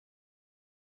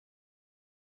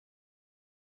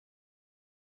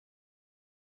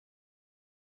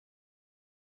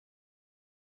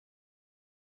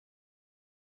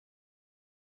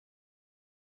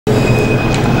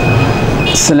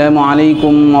السلام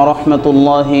عليكم ورحمة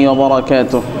الله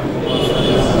وبركاته.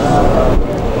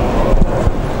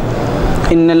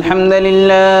 إن الحمد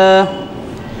لله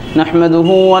نحمده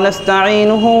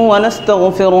ونستعينه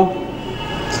ونستغفره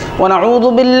ونعوذ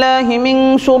بالله من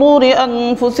شرور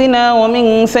أنفسنا ومن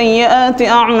سيئات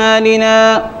أعمالنا.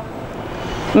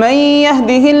 من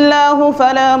يهده الله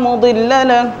فلا مضل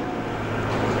له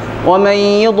ومن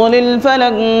يضلل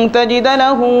فلن تجد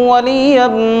له وليا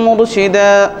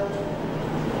مرشدا.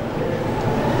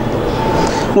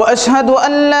 وأشهد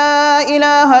أن لا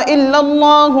إله إلا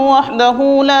الله وحده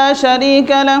لا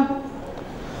شريك له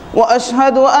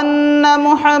وأشهد أن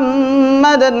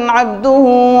محمدا عبده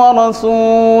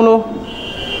ورسوله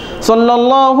صلى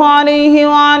الله عليه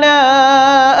وعلى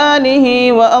آله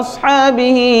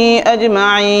وأصحابه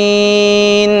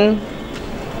أجمعين.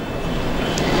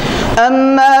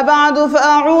 أما بعد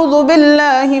فأعوذ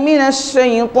بالله من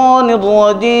الشيطان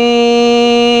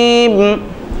الرجيم.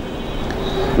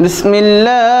 بسم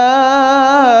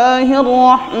الله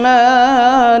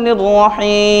الرحمن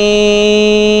الرحيم.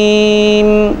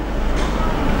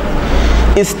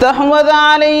 استحوذ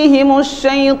عليهم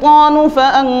الشيطان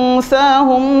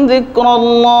فأنساهم ذكر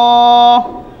الله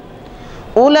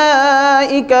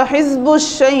أولئك حزب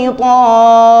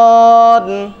الشيطان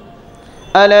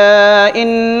ألا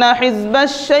إن حزب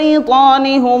الشيطان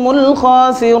هم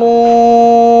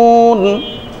الخاسرون.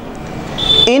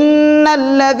 إن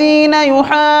الذين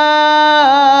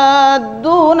يحادون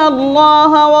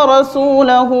الله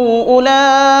ورسوله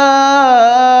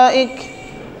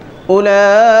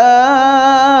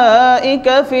أولئك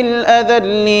في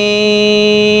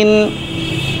الأذلين.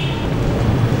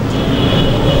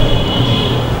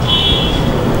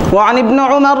 وعن ابن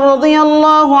عمر رضي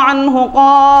الله عنه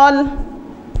قال: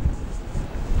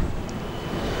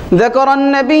 ذكر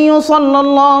النبي صلى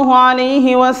الله عليه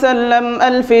وسلم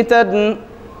الفتن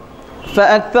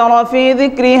فأكثر في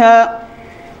ذكرها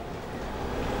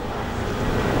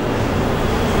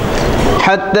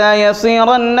حتى يصير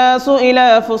الناس إلى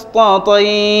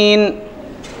فسطاطين: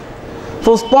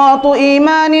 فسطاط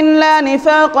إيمان لا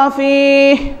نفاق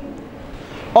فيه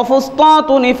وفسطاط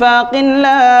نفاق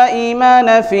لا إيمان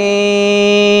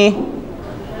فيه،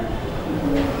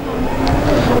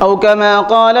 أو كما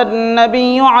قال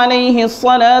النبي عليه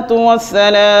الصلاة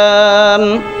والسلام: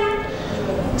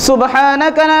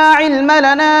 سبحانك لا علم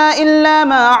لنا إلا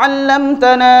ما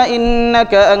علمتنا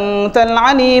إنك أنت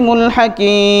العليم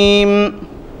الحكيم.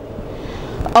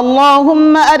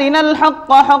 اللهم أرنا الحق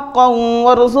حقا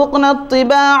وارزقنا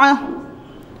اتباعه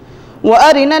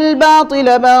وأرنا الباطل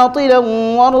باطلا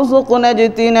وارزقنا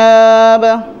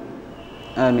اجتنابه.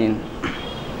 آمين.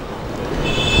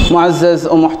 মুআজ্জাজ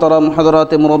ও মুহতারাম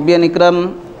হযরত মুরব্বিয়ান ইকরাম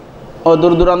ও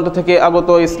দূর দূরান্ত থেকে আগত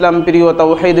ইসলাম প্রিয়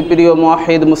তাওহীদ প্রিয়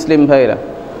মুওয়াহহিদ মুসলিম ভাইরা,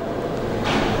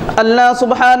 আল্লাহ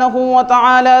সুবহানাহু ওয়া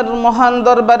তাআলার মহান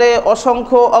দরবারে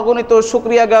অসংখ্য অগণিত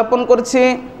শুকরিয়া জ্ঞাপন করছি,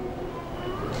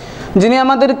 যিনি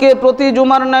আমাদেরকে প্রতি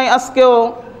জুমার ন্যায় আজকেও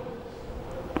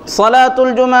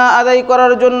সালাতুল জুমা আদায়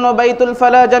করার জন্য বাইতুল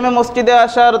ফালাহ জামে মসজিদে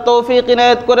আসার তৌফিক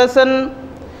ইনায়েত করেছেন।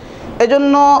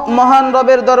 এজন্য মহান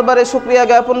রবের দরবারে শুকরিয়া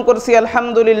জ্ঞাপন করছি,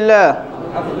 আলহামদুলিল্লাহ।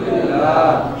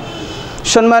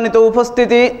 সম্মানিত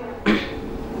উপস্থিতি,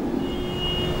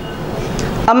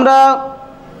 আমরা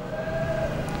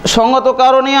সঙ্গত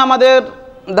কারণে আমাদের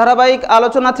ধারাবাহিক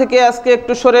আলোচনা থেকে আজকে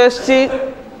একটু সরে এসেছি।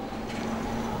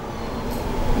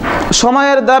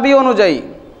 সময়ের দাবি অনুযায়ী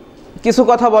কিছু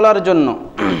কথা বলার জন্য।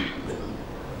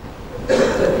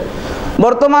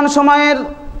 বর্তমান সময়ের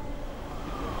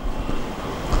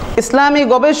ইসলামী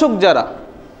গবেষক যারা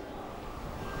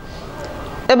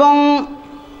এবং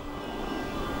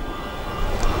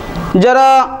যারা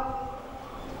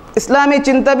ইসলামী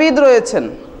চিন্তাবিদ রয়েছেন,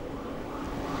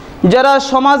 যারা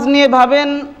সমাজ নিয়ে ভাবেন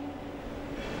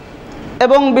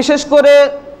এবং বিশেষ করে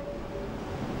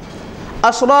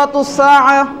আশরাতুস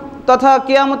সাআ তথা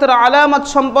কিয়ামতের আলামত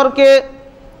সম্পর্কে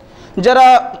যারা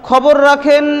খবর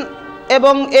রাখেন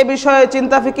এবং এ বিষয়ে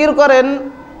চিন্তা ফিকির করেন,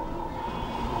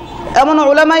 এমন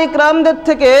উলামা ইকরামদের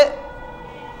থেকে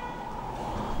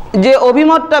যে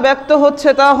অভিমতটা ব্যক্ত হচ্ছে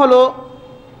তা হলো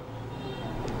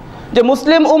যে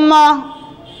মুসলিম উম্মাহ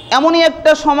এমনই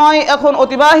একটা সময় এখন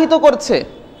অতিবাহিত করছে,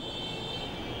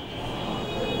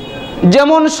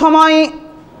 যেমন সময়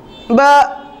বা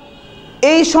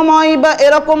এই সময় বা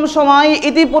এরকম সময়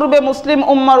ইতিপূর্বে মুসলিম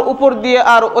উম্মার উপর দিয়ে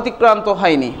আর অতিক্রান্ত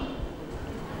হয়নি।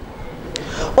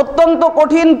 অত্যন্ত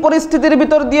কঠিন পরিস্থিতির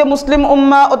ভিতর দিয়ে মুসলিম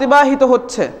উম্মাহ অতিবাহিত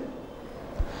হচ্ছে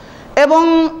এবং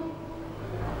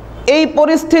এই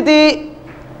পরিস্থিতি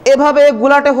এভাবে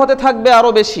গুলাটে হতে থাকবে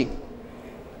আরও বেশি।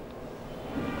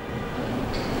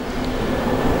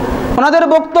 ওনাদের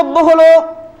বক্তব্য হলো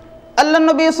আল্লাহ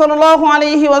নবী সাল্লাল্লাহু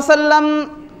আলাইহি ওয়াসাল্লাম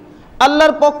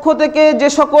আল্লাহর পক্ষ থেকে যে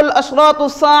সকল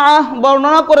আশরাতুস সাআহ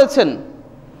বর্ণনা করেছেন,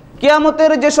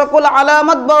 কিয়ামতের যে সকল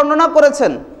আলামত বর্ণনা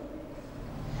করেছেন,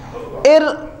 এর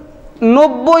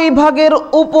 90 ভাগের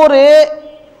উপরে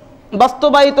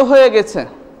বাস্তবায়িত হয়ে গেছে।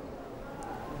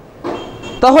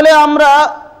 তাহলে আমরা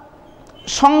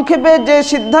সংক্ষেপে যে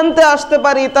সিদ্ধান্তে আসতে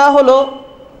পারি তা হলো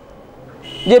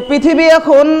যে পৃথিবী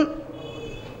এখন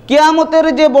কিয়ামতের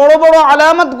যে বড় বড়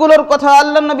আলামতগুলোর কথা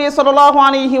আল্লাহ নবী সাল্লাল্লাহু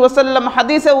আলাইহি ওয়াসাল্লাম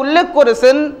হাদিসে উল্লেখ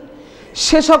করেছেন,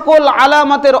 সে সকল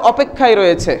আলামতের অপেক্ষায়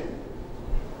রয়েছে,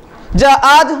 যা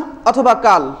আজ অথবা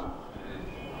কাল,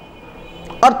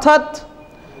 অর্থাৎ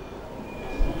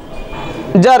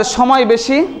যার সময়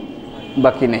বেশি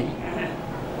বাকি নেই।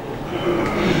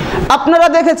 আপনারা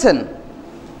দেখেছেন,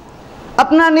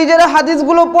 আপনারা নিজেরা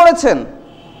হাদিসগুলো পড়েছেন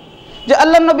যে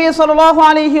আল্লাহ নবী সাল্লাল্লাহু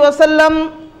আলাইহি ওয়াসাল্লাম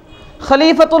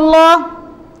খলিফাতুল্লাহ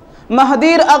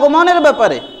মাহদির আগমনের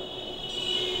ব্যাপারে,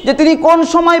 যে তিনি কোন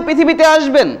সময় পৃথিবীতে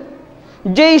আসবেন,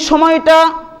 যেই সময়টা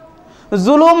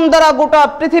জুলুম দ্বারা গোটা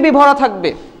পৃথিবী ভরা থাকবে,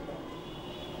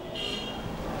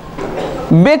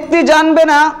 ব্যক্তি জানবে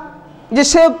না যে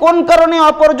সে কোন কারণে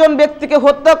অপরজন ব্যক্তিকে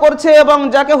হত্যা করছে, এবং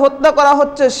যাকে হত্যা করা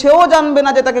হচ্ছে সেও জানবে না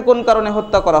যে তাকে কোন কারণে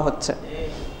হত্যা করা হচ্ছে।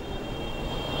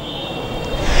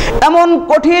 এমন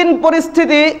কঠিন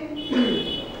পরিস্থিতি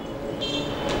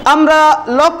আমরা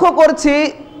লক্ষ্য করছি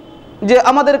যে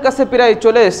আমাদের কাছে প্রায়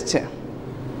চলে এসছে।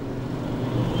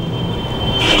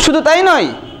 শুধু তাই নয়,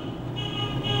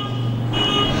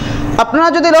 আপনারা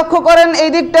যদি লক্ষ্য করেন এই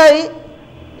দিকটাই,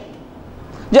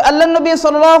 যে আল্লাহ নবী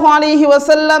সাল্লাল্লাহু আলাইহি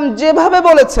ওয়াসাল্লাম যেভাবে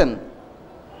বলেছেন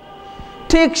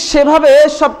ঠিক সেভাবে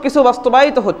সবকিছু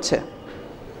বাস্তবায়িত হচ্ছে।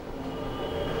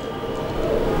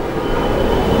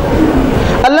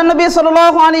 আল্লাহ নবী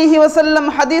সাল্লাল্লাহু আলাইহি ওয়াসাল্লাম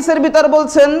হাদিসের ভিতর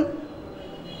বলছেন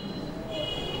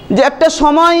যে একটা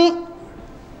সময়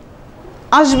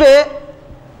আসবে,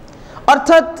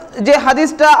 অর্থাৎ যে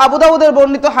হাদিসটা আবু দাউদের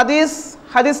বর্ণিত হাদিস,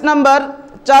 হাদিস নাম্বার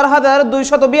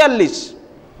 4242,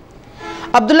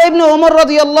 আব্দুল্লাহ ইবনে ওমর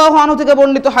রাদিয়াল্লাহু আনহু থেকে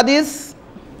বর্ণিত হাদিস।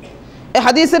 এই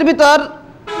হাদিসের ভিতর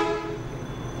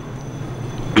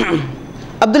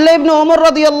আব্দুল্লাহ ইবনে ওমর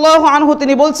রাদিয়াল্লাহু আনহু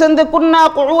তিনি বলছেন যে কুন্না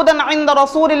কুউদান ইনদা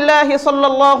রাসূলিল্লাহি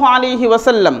সাল্লাল্লাহু আলাইহি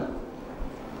ওয়াসাল্লাম,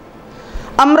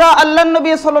 আমরা আল্লাহর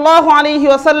নবী সাল্লাল্লাহু আলাইহি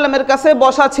ওয়াসাল্লামের কাছে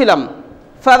বসা ছিলাম।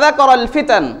 ফাযাকারাল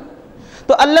ফিতান,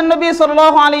 তো আল্লাহর নবী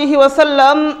সাল্লাল্লাহু আলাইহি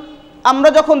ওয়াসাল্লাম আমরা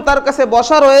যখন তার কাছে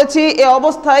বসা রয়েছি এই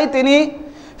অবস্থায় তিনি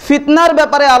ফিতনার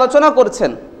ব্যাপারে আলোচনা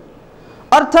করছেন,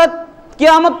 অর্থাৎ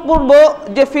কিয়ামত পূর্ব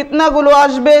যে ফিতনাগুলো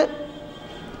আসবে,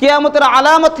 কিয়ামতের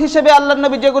আলামত হিসেবে আল্লাহর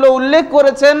নবী যেগুলো উল্লেখ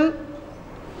করেছেন,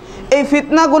 এই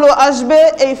ফিতনাগুলো আসবে,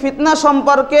 এই ফিতনা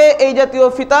সম্পর্কে, এই জাতীয়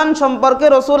ফিতান সম্পর্কে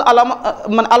রাসূল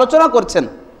আলোচনা করছেন।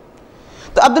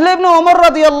 তো আব্দুল্লাহ ইবনে ওমর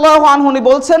রাদিয়াল্লাহু আনহু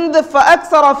বলছেন যে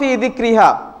ফাআকসারা ফি যিকরিহা,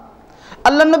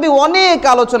 আল্লাহর নবী অনেক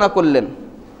আলোচনা করলেন,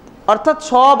 অর্থাৎ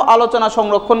সব আলোচনা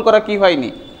সংরক্ষণ করা কি হয়নি,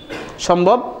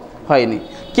 সম্ভব হয়নি।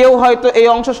 কেউ হয়তো এই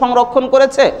অংশ সংরক্ষণ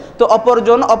করেছে, তো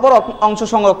অপরজন অপর অংশ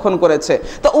সংরক্ষণ করেছে।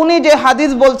 তো উনি যে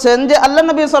হাদিস বলছেন যে আল্লাহ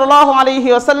নবী সাল্লাল্লাহু আলাইহি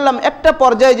ওয়াসাল্লাম একটা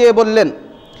পর্যায়ে যেয়ে বললেন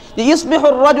যে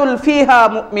ইসবিহুর রাজুল ফিহা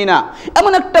মুমিনা,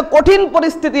 এমন একটা কঠিন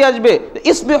পরিস্থিতি আসবে,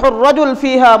 ইসবিহুর রাজুল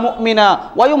ফিহা মুমিনা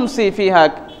ওয়া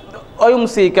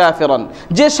ইউমসি কাফিরান,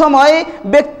 যে সময়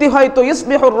ব্যক্তি হয়তো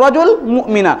ইসবিহুর রাজুল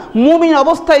মুমিনা, মুমিন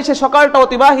অবস্থায় সে সকালটা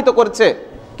অতিবাহিত করছে,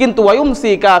 কিন্তু ওয়া ইউমসি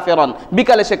কাফিরান,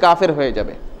 বিকালে সে কাফের হয়ে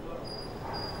যাবে,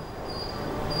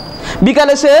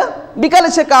 বিকালে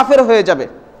সে কাফের হয়ে যাবে।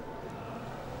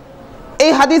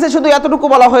 এই হাদিসে শুধু এতটুকু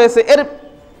বলা হয়েছে, এর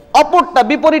অপরটা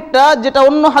বিপরীতটা যেটা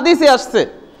অন্য হাদিসে আসছে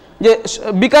যে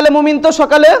বিকালে মুমিন তো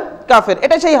সকালে কাফের,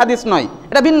 এটা সেই হাদিস নয়,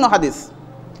 এটা ভিন্ন হাদিস।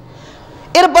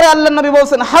 এরপরে আল্লাহর নবী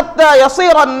বলছেন হাত্তা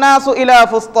ইয়াসিরান নাসু ইলা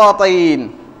ফুসতাতাইন,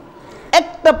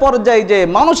 একটা পর্যায়ে যে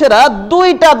মানুষেরা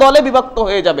দুইটা দলে বিভক্ত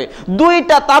হয়ে যাবে,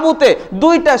 দুইটা তাঁবুতে,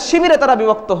 দুইটা শিবিরে তারা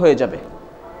বিভক্ত হয়ে যাবে।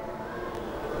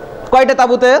 কয়টা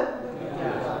তাঁবুতে?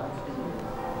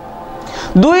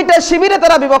 দুইটা শিবিরে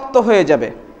তারা বিভক্ত হয়ে যাবে,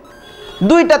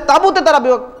 দুইটা তাঁবুতে তারা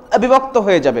বিভক্ত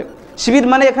হয়ে যাবে। শিবির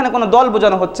মানে এখানে কোনো দল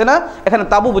বোঝানো হচ্ছে না, এখানে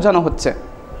তাঁবু বোঝানো হচ্ছে।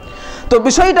 তো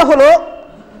বিষয়টা হলো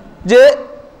যে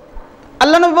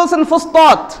আল্লাহ নবী বলছেন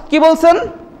ফুসতাত, কি বলছেন?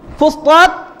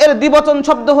 ফুসতাত এর দ্বিবচন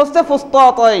শব্দ হচ্ছে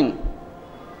ফুসতাতাইন।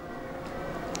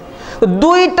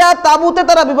 দুইটা তাঁবুতে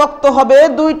তারা বিভক্ত হবে,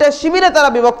 দুইটা শিবিরে তারা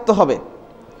বিভক্ত হবে।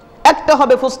 একটা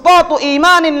হবে ফুসতাতু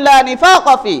ঈমানিন লা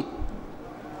নিফাকা ফি,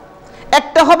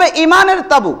 একটা হবে ঈমানের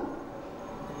তাঁবু।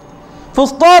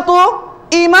 ফুসতাতু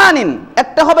ঈমানিন,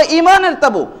 একটা হবে ঈমানের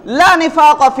তাঁবু, লা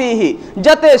নিফাকা ফিহি,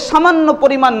 যাতে সামান্য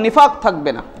পরিমাণ নিফাক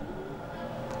থাকবে না,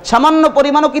 সামান্য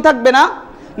পরিমাণও কি থাকবে না?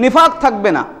 নিফাক থাকবে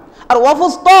না। আর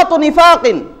ওয়াফুসতাতু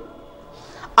নিফাকিন,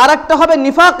 আর একটা হবে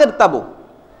নিফাকের তাবু,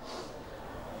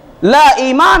 লা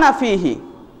ঈমান ফীহি,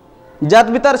 যার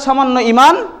ভিতর সামান্য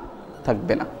ঈমান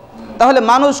থাকবে না। তাহলে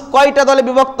মানুষ কয়টা দলে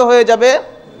বিভক্ত হয়ে যাবে?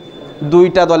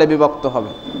 দুইটা দলে বিভক্ত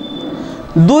হবে।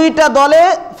 দুইটা দলে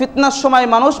ফিতনার সময়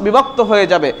মানুষ বিভক্ত হয়ে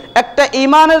যাবে। একটা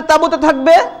ঈমানের তাবুতে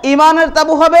থাকবে, ঈমানের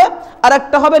তাবু হবে, আর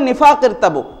একটা হবে নিফাকের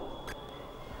তাবু।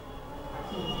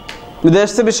 বুঝে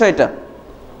আসছে বিষয়টা?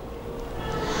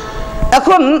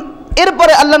 এখন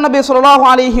এরপরে আল্লাহ নবী সাল্লাল্লাহু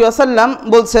আলাইহি ওয়াসাল্লাম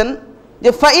বলছেন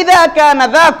যে ফাইদা কানা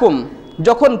যাকুম,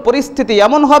 যখন পরিস্থিতি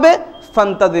এমন হবে,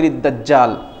 ফান্তাযিরিদ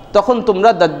দাজ্জাল, তখন তোমরা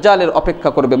দাজ্জালের অপেক্ষা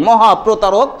করবে। মহা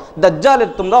প্রতারক দাজ্জালের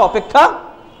তোমরা অপেক্ষা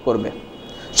করবে,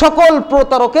 সকল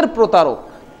প্রতারকের প্রতারক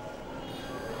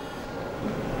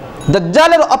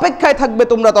দাজ্জালের অপেক্ষায় থাকবে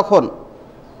তোমরা তখন।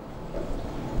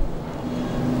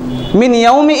 মিন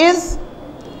ইয়াউমি ইজ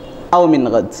আও মিন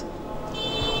গাদ,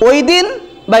 ওই দিন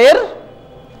বা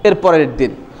এর পরের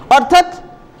দিন, অর্থাৎ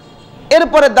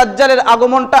এরপরে দাজ্জালের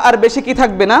আগমনটা আর বেশি কি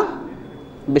থাকবে না,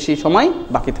 বেশি সময়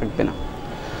বাকি থাকবে না।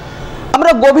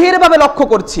 আমরা গভীরভাবে লক্ষ্য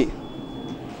করছি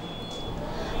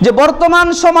যে বর্তমান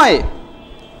সময়ে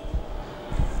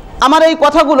আমার এই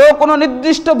কথাগুলো কোনো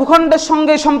নির্দিষ্ট ভূখণ্ডের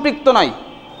সঙ্গে সম্পৃক্ত নয়,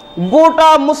 গোটা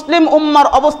মুসলিম উম্মার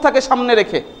অবস্থাকে সামনে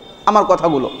রেখে আমার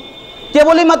কথাগুলো,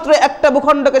 কেবলই মাত্র একটা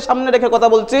ভূখণ্ডকে সামনে রেখে কথা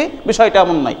বলছি, বিষয়টা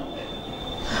এমন নয়।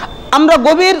 আমরা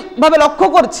গভীরভাবে লক্ষ্য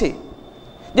করছি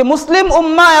যে মুসলিম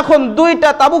উম্মাহ এখন দুইটা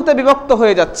তাবুতে বিভক্ত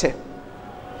হয়ে যাচ্ছে,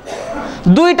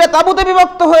 দুইটা তাবুতে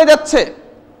বিভক্ত হয়ে যাচ্ছে।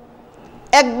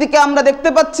 একদিকে আমরা দেখতে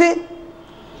পাচ্ছি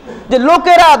যে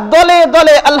লোকেরা দলে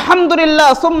দলে আলহামদুলিল্লাহ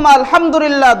সুম্মা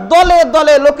আলহামদুলিল্লাহ, দলে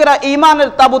দলে লোকেরা ঈমানের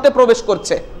তাবুতে প্রবেশ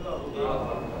করছে।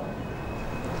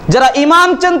 যারা ঈমান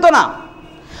চিনত না,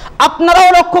 আপনারাও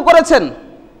লক্ষ্য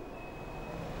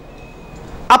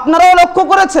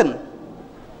করেছেন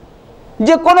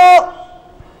যে কোনো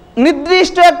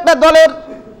নির্দিষ্ট একটা দলের,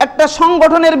 একটা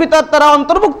সংগঠনের ভিতর তারা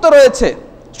অন্তর্ভুক্ত রয়েছে,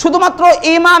 শুধুমাত্র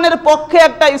ঈমানের পক্ষে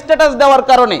একটা স্ট্যাটাস দেওয়ার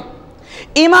কারণে,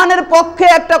 ঈমানের পক্ষে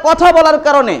একটা কথা বলার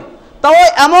কারণে, তাও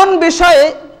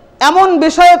এমন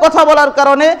বিষয়ে কথা বলার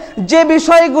কারণে যে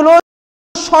বিষয়গুলো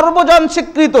সর্বজন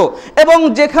স্বীকৃত এবং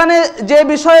যেখানে যে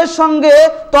বিষয়ের সঙ্গে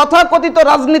তথাকথিত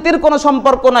রাজনীতির কোনো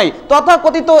সম্পর্ক নাই,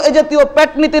 তথাকথিত এ জাতীয়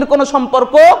পেটনীতির কোনো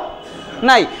সম্পর্ক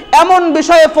নাই, এমন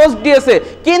বিষয়ে পোস্ট দিয়েছে,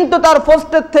 কিন্তু তার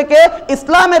পোস্টের থেকে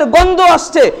ইসলামের গন্ধ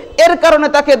আসছে, এর কারণে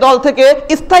তাকে দল থেকে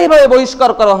স্থায়ীভাবে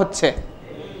বহিষ্কার করা হচ্ছে।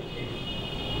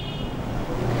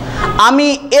 আমি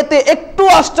এতে একটু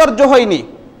আশ্চর্য হইনি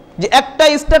যে একটা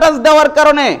স্ট্যাটাস দেওয়ার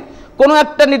কারণে কোনো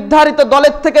একটা নির্ধারিত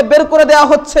দলের থেকে বের করে দেওয়া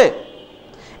হচ্ছে।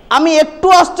 আমি একটু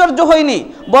আশ্চর্য হইনি,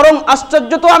 বরং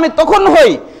আশ্চর্য তো আমি তখন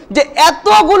হই যে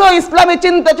এতগুলো ইসলামী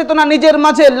চিন্তা চেতনা নিজের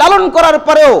মাঝে লালন করার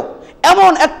পরেও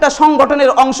এমন একটা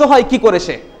সংগঠনের অংশ হয় কি করে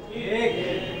সে।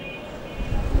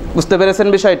 বুঝতে পেরেছেন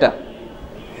বিষয়টা?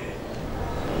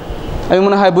 আমি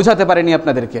মনে হয় বুঝাতে পারিনি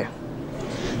আপনাদেরকে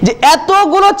যে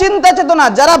এতগুলো চিন্তা চেতনা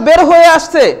যারা বের হয়ে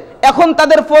আসছে, এখন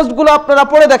তাদের পোস্টগুলো আপনারা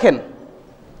পড়ে দেখেন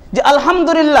যে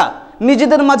আলহামদুলিল্লাহ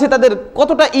নিজেদের মাঝে তাদের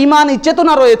কতটা ঈমানী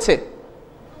চেতনা রয়েছে।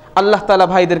 আল্লাহ তাআলা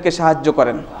ভাইদেরকে সাহায্য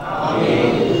করেন,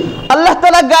 আল্লাহ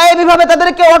তাআলা গায়েবীভাবে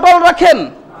তাদেরকে অটল রাখেন,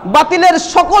 বাতিলের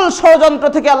সকল ষড়যন্ত্র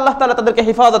থেকে আল্লাহ তাআলা তাদেরকে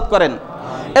হেফাজত করেন,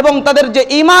 এবং তাদের যে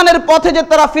ঈমানের পথে যে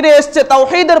তারা ফিরে এসছে,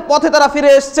 তাওহীদের পথে তারা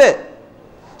ফিরে এসছে,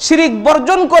 শিরিক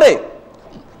বর্জন করে,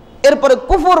 এরপরে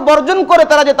কুফর বর্জন করে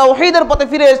তারা যে তাওহীদের পথে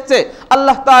ফিরে এসছে,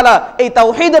 আল্লাহ তাআলা এই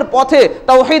তাওহীদের পথে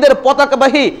তাওহীদের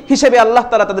পতাকাবাহী হিসেবে আল্লাহ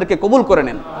তাআলা তাদেরকে কবুল করে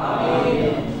নেন।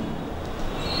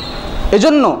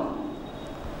 এজন্য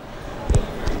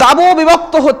তাবু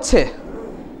বিভক্ত হচ্ছে।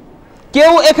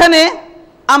 কেউ এখানে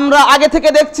আমরা আগে থেকে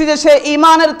দেখছি যে সে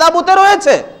ঈমানের তাবুতে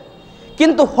রয়েছে,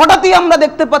 কিন্তু হঠাৎই আমরা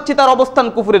দেখতে পাচ্ছি তার অবস্থান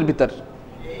কুফরের ভিতর,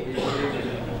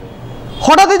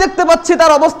 হঠাৎই দেখতে পাচ্ছি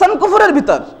তার অবস্থান কুফরের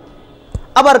ভিতর।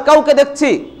 আবার কাউকে দেখছি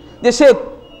যে সে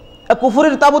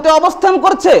কুফরের তাবুতে অবস্থান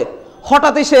করছে,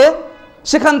 হঠাৎই সে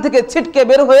সেখান থেকে ছিটকে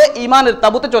বের হয়ে ঈমানের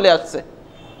তাবুতে চলে আসছে।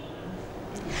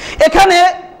 এখানে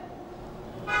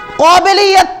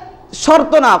কাবিলিয়াত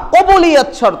শর্ত না, কবুলিয়াত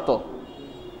শর্ত।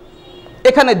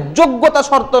 এখানে যোগ্যতা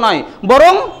শর্ত নয়,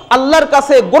 বরং আল্লাহর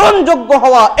কাছে গ্রহণযোগ্য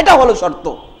হওয়া, এটা হলো শর্ত।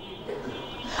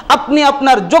 আপনি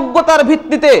আপনার যোগ্যতার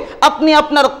ভিত্তিতে, আপনি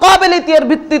আপনার কাবিলিয়তের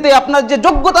ভিত্তিতে, আপনার যে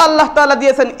যোগ্যতা আল্লাহ তাআলা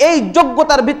দিয়েছেন, এই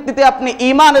যোগ্যতার ভিত্তিতে আপনি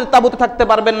ঈমানের তাবুতে থাকতে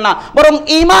পারবেন না, বরং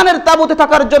ঈমানের তাবুতে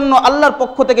থাকার জন্য আল্লাহর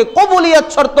পক্ষ থেকে কবুলিয়াত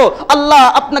শর্ত, আল্লাহ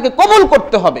আপনাকে কবুল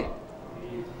করতে হবে।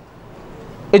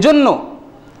 এজন্য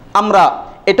আমরা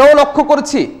এটাও লক্ষ্য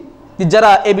করছি যে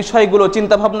যারা এই বিষয়গুলো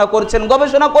চিন্তা ভাবনা করছেন,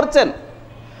 গবেষণা করছেন,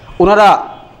 ওনারা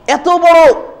এত বড়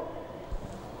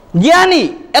জ্ঞানী,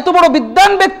 এত বড়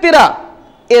বিদ্বান ব্যক্তিরা,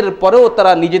 এরপরেও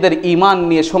তারা নিজেদের ঈমান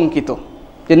নিয়ে শঙ্কিত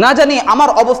যে না জানি আমার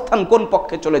অবস্থান কোন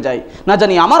পক্ষে চলে যায়, না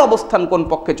জানি আমার অবস্থান কোন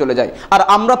পক্ষে চলে যায়। আর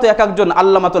আমরা তো এক একজন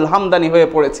আল্লামাতুল হামদানি হয়ে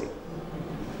পড়েছি,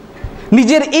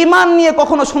 নিজের ঈমান নিয়ে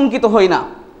কখনো শঙ্কিত হই না।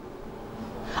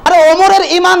 আরে ওমরের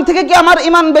ঈমান থেকে কি আমার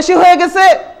ঈমান বেশি হয়ে গেছে?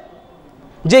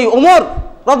 যেই ওমর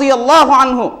রাদিয়াল্লাহু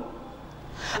আনহু,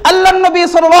 আল্লাহর নবী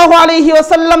সাল্লাল্লাহু আলাইহি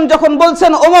ওয়াসাল্লাম যখন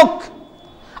বলছেন অমুক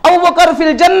আবু বকর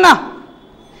ফিল জান্নাহ,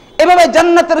 এভাবে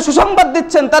জান্নাতের সুসংবাদ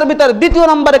দিচ্ছেন, তার ভিতর দ্বিতীয়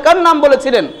নম্বরে কার নাম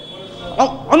বলেছিলেন?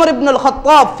 ওমর ইবনুল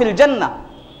খাত্তাব ফিল জান্নাহ।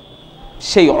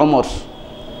 সেই ওমর।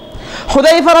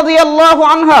 হুযায়ফা রাদিয়াল্লাহু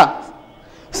আনহা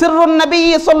সিররুন নবী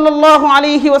সাল্লাল্লাহু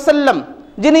আলাইহি ওয়াসাল্লাম,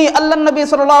 যিনি আল্লাহর নবী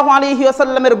সাল্লাল্লাহু আলাইহি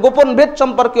ওয়াসাল্লামের গোপন ভেদ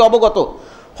সম্পর্কে অবগত,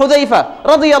 হুযায়ফা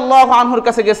রাদিয়াল্লাহু আনহুর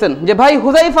কাছে গেছেন যে ভাই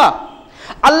হুযায়ফা,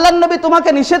 আল্লাহর নবী তোমাকে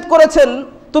নিষেধ করেছেন,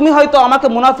 তুমি হয়তো আমাকে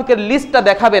মুনাফিকের লিস্টটা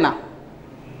দেখাবে না,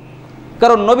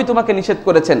 কারণ নবী তোমাকে নিষেধ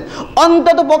করেছেন।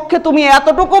 অন্তত পক্ষে তুমি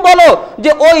এতটুকু বলো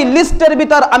যে ওই লিস্টের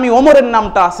ভিতর আমি ওমরের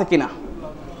নামটা আছে কিনা,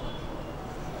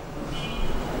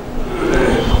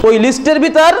 ওই লিস্টের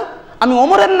ভিতর আমি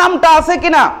ওমরের নামটা আছে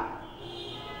কিনা।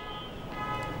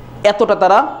 এতটা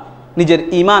তারা নিজের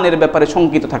ঈমানের ব্যাপারে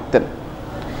শঙ্কিত থাকতেন।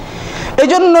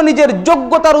 এজন্য নিজের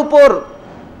যোগ্যতার উপর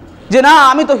যে না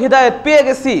আমি তো হিদায়াত পেয়ে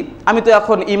গেছি, আমি তো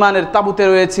এখন ঈমানের তাবুতে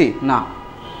রয়েছি, না,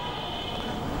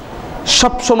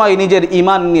 সব সময় নিজের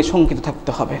ঈমান নিয়ে শঙ্কিত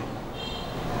থাকতে হবে।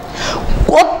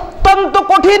 অত্যন্ত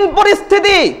কঠিন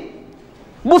পরিস্থিতি,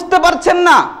 বুঝতে পারছেন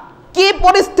না কি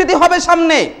পরিস্থিতি হবে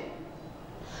সামনে।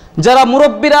 যারা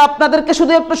মুরব্বীরা, আপনাদেরকে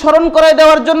শুধু একটু স্মরণ করায়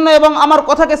দেওয়ার জন্য এবং আমার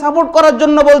কথাকে সাপোর্ট করার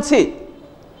জন্য বলছি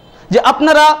যে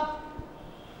আপনারা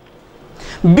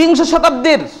বিংশ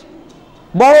শতাব্দীর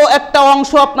বড় একটা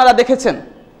অংশ আপনারা দেখেছেন।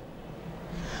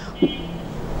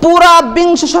 পুরা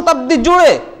বিংশ শতাব্দী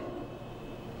জুড়ে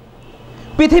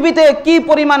পৃথিবীতে কি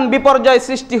পরিমাণ বিপর্যয়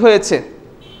সৃষ্টি হয়েছে,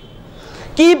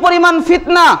 কি পরিমাণ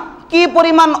ফিতনা, কি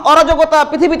পরিমাণ অরাজকতা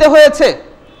পৃথিবীতে হয়েছে।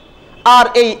 আর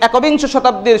এই একবিংশ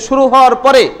শতাব্দীর শুরু হওয়ার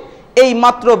পরে এই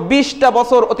মাত্র 20টা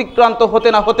বছর অতিক্রান্ত হতে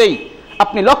না হতেই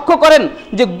আপনি লক্ষ্য করেন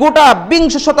যে গোটা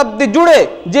বিংশ শতাব্দী জুড়ে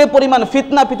যে পরিমাণ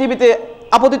ফিতনা পৃথিবীতে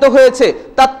আপতিত হয়েছে,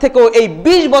 তার থেকেও এই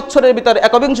 20 বছরের ভিতর,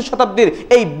 একবিংশ শতাব্দীর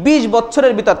এই 20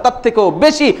 বছরের ভিতর তার থেকেও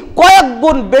বেশি, কয়েক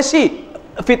গুণ বেশি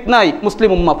ফিতনায় মুসলিম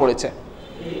উম্মাহ পড়েছে।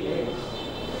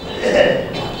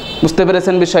 বুঝতে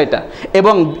পেরেছেন বিষয়টা?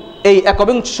 এবং এই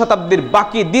একবিংশ শতাব্দীর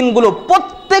বাকি দিনগুলো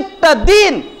প্রত্যেকটা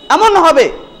দিন এমন হবে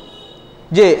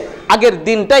যে আগের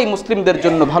দিনটাই মুসলিমদের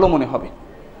জন্য ভালো মনে হবে,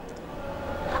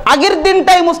 আগের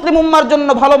দিনটাই মুসলিম উম্মার জন্য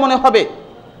ভালো মনে হবে,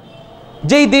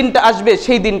 যেই দিনটা আসবে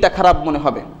সেই দিনটা খারাপ মনে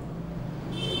হবে।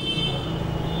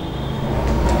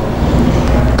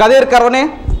 কাদের কারণে?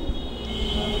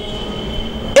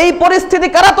 এই পরিস্থিতি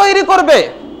কারা তৈরি করবে?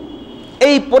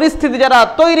 এই পরিস্থিতি যারা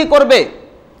তৈরি করবে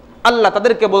আল্লাহ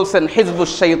তাদেরকে বলছেন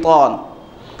হিজবুশ শাইতান।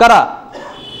 কারা?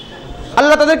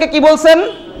 আল্লাহ তাদেরকে কি বলছেন?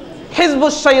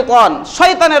 হিজবুশ শাইতান,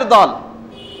 শয়তানের দল।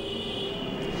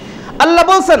 আল্লাহ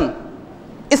বলছেন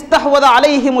ইস্তাহওয়াযা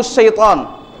আলাইহিমুশ শাইতান,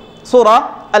 সূরা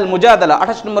আল মুজাদালা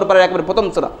 28 নম্বর পারার একবারে প্রথম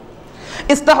সূরা।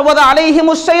 ইস্তাহওয়াযা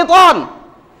আলাইহিমুশ শাইতান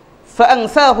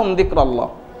ফাআনসাহুম যিকরাল্লাহ।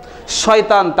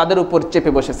 শয়তান তাদের উপর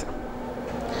চেপে বসেছে।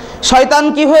 শয়তান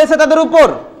কি হয়েছে তাদের উপর?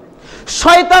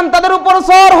 শয়তান তাদের উপর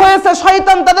সওয়ার হয়েছে,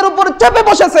 শয়তান তাদের উপর চেপে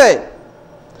বসেছে।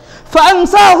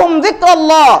 ফাআনসাহুম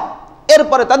যিকরাল্লাহ,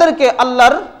 এরপরে তাদেরকে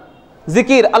আল্লাহর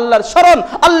জিকির, আল্লাহর স্মরণ,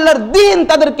 আল্লাহর দ্বীন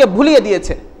তাদেরকে ভুলিয়ে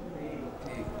দিয়েছে।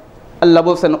 আল্লাহ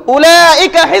বলেন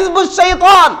উলাইকা হিজবুশ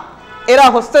শাইতান, এরা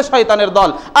হচ্ছে শয়তানের দল।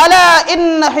 আলা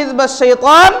ইন্না হিজবাশ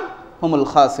শাইতান হুমুল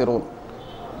খাসিরুন।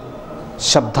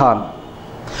 সাবধান,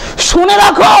 শুনে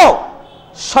রাখো,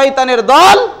 শয়তানের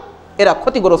দল এরা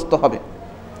ক্ষতিগ্রস্ত হবে।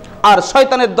 আর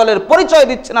শয়তানের দলের পরিচয়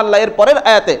দিচ্ছেন আল্লাহ এর পরের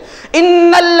আয়াতে,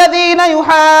 ইন্নাল্লাযীনা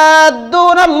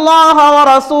ইউহাদ্দুনাল্লাহা ওয়া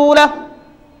রাসূলাহু।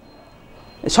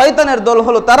 শয়তানের দল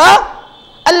হলো তারা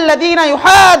আল্লাযীনা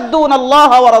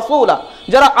ইউহাদ্দুনাল্লাহা ওয়া রাসূলাহু,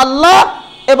 যারা আল্লাহ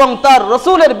এবং তার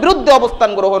রাসূলের বিরুদ্ধে অবস্থান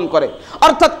গ্রহণ করে,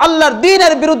 অর্থাৎ আল্লাহর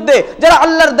দ্বীনের বিরুদ্ধে, যারা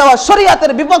আল্লাহর দেওয়া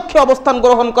শরীয়তের বিপক্ষে অবস্থান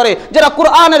গ্রহণ করে, যারা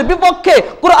কুরআনের বিপক্ষে,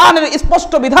 কুরআনের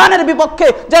স্পষ্ট বিধানের বিপক্ষে,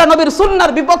 যারা নবীর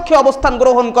সুন্নাহর বিপক্ষে অবস্থান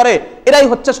গ্রহণ করে, এরাই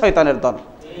হচ্ছে শয়তানের দল।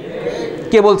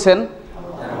 কে বলছেন?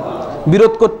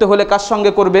 বিরোধ করতে হলে কার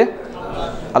সঙ্গে করবে?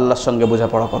 আল্লাহর সঙ্গে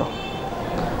বোঝাপড়া করো।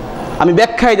 আমি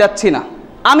ব্যাখ্যায় যাচ্ছি না,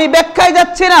 আমি ব্যাখ্যায়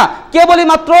যাচ্ছি না,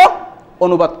 কেবলমাত্র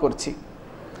অনুবাদ করছি,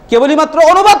 কেবলমাত্র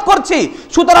অনুবাদ করছি।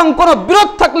 সুতরাং কোনো বিরোধ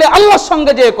থাকলে আল্লাহর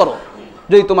সঙ্গে যেয়ে করো,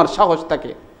 যদি তোমার সাহস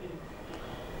থাকে।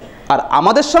 আর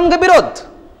আমাদের সঙ্গে বিরোধ,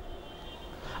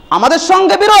 আমাদের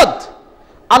সঙ্গে বিরোধ,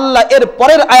 আল্লাহ এর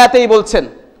পরের আয়াতেই বলছেন।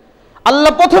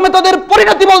 আল্লাহ প্রথমে তাদের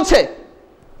পরিণতি বলছে,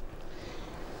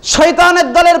 শয়তানের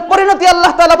দলের পরিণতি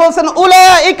আল্লাহ তাআলা বলছেন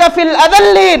উলাইকা ফিল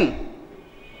আযাল্লিন,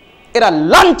 এরা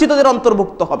লাঞ্ছিতদের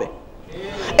অন্তর্ভুক্ত হবে।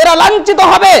 এরা লাঞ্ছিত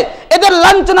হবে। এদের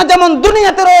লাঞ্ছনা যেমন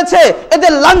দুনিয়াতে রয়েছে,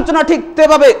 এদের লাঞ্ছনা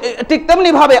ঠিক তেমনি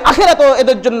ভাবে আখিরাতেও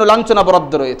এদের জন্য লাঞ্ছনা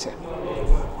বরাদ্দ রয়েছে।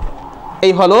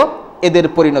 এই হলো এদের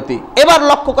পরিণতি। এবার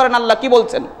লক্ষ্য করেন আল্লাহ কি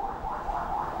বলছেন।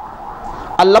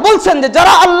 আল্লাহ বলছেন যে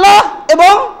যারা আল্লাহ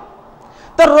এবং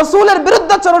তার রাসূলের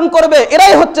বিরুদ্ধাচরণ করবে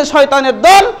এরাই হচ্ছে শয়তানের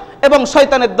দল, এবং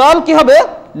শয়তানের দল কি হবে?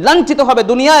 লাঞ্ছিত হবে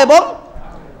দুনিয়া এবং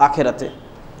আখিরাতে।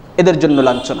 এদের জন্য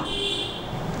লাঞ্ছনা।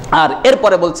 আর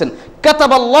এরপরে বলছেন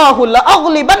কাতাবাল্লাহু লা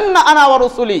আগলিবান্না আনা ওয়া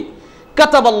রাসূলি।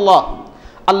 কাতাবাল্লাহ,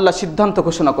 আল্লাহ সিদ্ধান্ত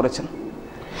ঘোষণা করেছেন,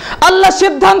 আল্লাহ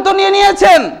সিদ্ধান্ত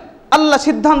নিয়েছেন, আল্লাহ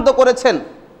সিদ্ধান্ত করেছেন,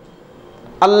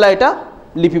 আল্লাহ এটা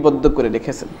লিপিবদ্ধ করে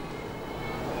রেখেছেন।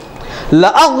 লা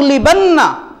আগলিবান্না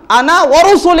আনা ওয়া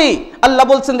রাসূলি, আল্লাহ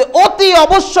বলছেন যে অতি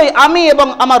অবশ্যই আমি এবং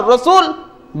আমার রাসূল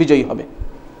বিজয়ী হবে।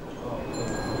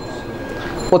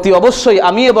 অতি অবশ্যই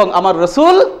আমি এবং আমার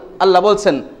রাসূল, আল্লাহ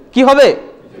বলছেন কি হবে?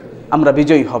 আমরা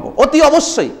বিজয়ী হব অতি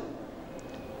অবশ্যই।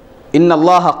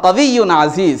 ইন্নাল্লাহা কাবিয়্যুন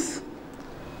আজিজ।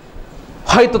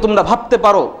 হয়তো তোমরা ভাবতে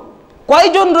পারো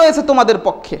কয়জন রয়েছে তোমাদের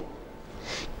পক্ষে,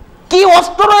 কি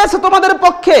অস্ত্র রয়েছে তোমাদের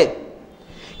পক্ষে,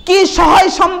 কি সহায়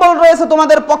সম্বল রয়েছে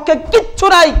তোমাদের পক্ষে। কিচ্ছু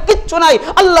নাই, কিচ্ছু নাই।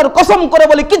 আল্লাহর কসম করে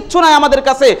বলি কিচ্ছু নাই আমাদের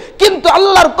কাছে। কিন্তু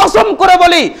আল্লাহর কসম করে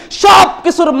বলি সব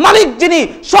কিছুর মালিক যিনি,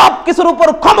 সব কিছুর উপর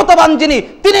ক্ষমতাবান যিনি,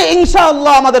 তিনি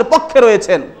ইনশাআল্লাহ আমাদের পক্ষে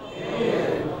রয়েছেন।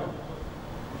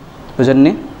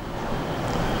 বুঝেননি?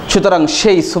 সুতরাং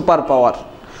সেই সুপার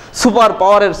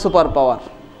পাওয়ারের সুপার পাওয়ার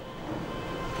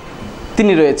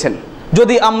তিনি রয়েছেন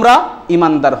যদি আমরা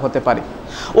ঈমানদার হতে পারি।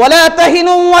 ওয়ালা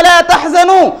তাহিনু ওয়ালা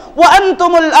তাহজানু ওয়া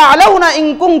আনতুমুল আ'লাউনা ইন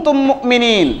কুনতুম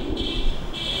মুমিনিন।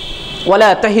 ওয়ালা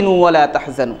তাহিনু ওয়ালা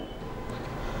তাহজানু,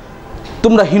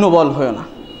 তোমরা হীনবল হয়ো না,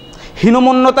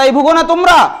 হীনমন্যতায় ভুগো না।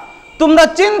 তোমরা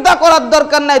চিন্তা করার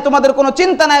দরকার নাই, তোমাদের কোনো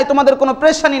চিন্তা নাই, তোমাদের কোনো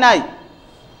পেরেশানি নাই।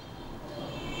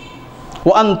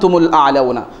 ওয়া আনতুমুল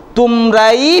আ'লাউনা,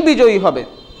 তোমরাই বিজয়ী হবে,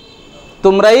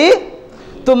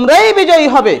 তোমরাই বিজয়ী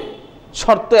হবে।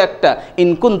 শর্ত একটা, ইন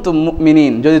কুনতুম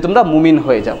মুমিনিন, যদি তোমরা মুমিন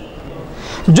হয়ে যাও।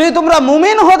 যদি তোমরা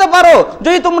মুমিন হতে পারো,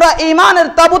 যদি তোমরা ঈমানের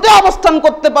তাবুতে অবস্থান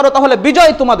করতে পারো, তাহলে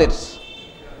বিজয় তোমাদের।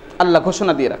 আল্লাহ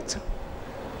ঘোষণা দিয়ে রাখছে।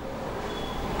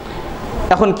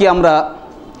 এখন কি আমরা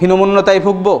হীনমন্যতায়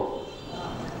ভুগবো?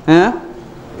 হ্যাঁ,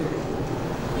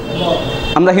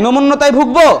 আমরা হীনমন্যতায়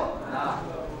ভুগবো?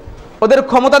 ওদের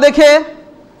ক্ষমতা দেখে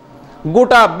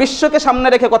গোটা বিশ্বকে সামনে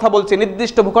রেখে কথা বলছি,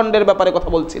 নির্দিষ্ট ভূখণ্ডের ব্যাপারে কথা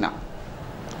বলছি না,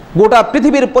 গোটা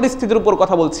পৃথিবীর পরিস্থিতির উপর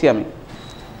কথা বলছি আমি।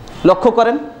 লক্ষ্য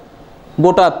করেন,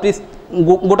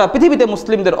 গোটা পৃথিবীতে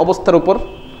মুসলিমদের অবস্থার উপর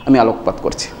আমি আলোকপাত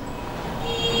করছি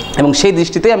এবং সেই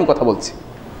দৃষ্টিতেই আমি কথা বলছি।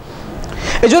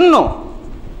 এজন্য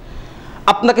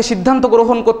আপনাকে সিদ্ধান্ত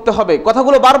গ্রহণ করতে হবে।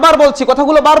 কথাগুলো বারবার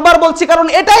বলছি কারণ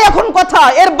এটাই এখন কথা,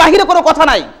 এর বাহিরে কোনো কথা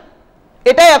নাই।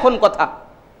 এটাই এখন কথা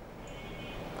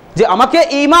যে আমাকে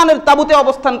ঈমানের তাবুতে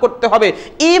অবস্থান করতে হবে।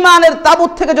 ঈমানের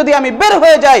তাবুত থেকে যদি আমি বের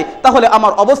হয়ে যাই তাহলে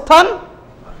আমার অবস্থান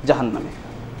জাহান্নামে,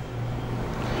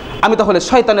 আমি তাহলে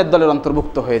শয়তানের দলের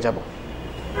অন্তর্ভুক্ত হয়ে যাব।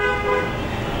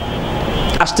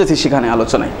 আসতেছি সেখানে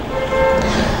আলোচনায়।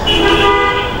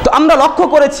 তো আমরা লক্ষ্য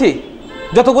করেছি,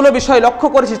 যতগুলো বিষয় লক্ষ্য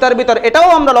করেছি তার ভিতর এটাও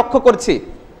আমরা লক্ষ্য করছি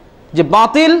যে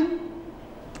বাতিল,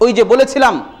 ওই যে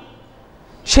বলেছিলাম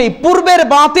সেই পূর্বের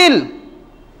বাতিল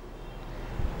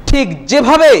ঠিক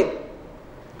যেভাবে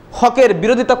হকের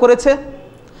বিরোধিতা করেছে,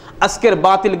 আজকের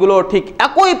বাতিলগুলো ঠিক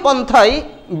একই পন্থায়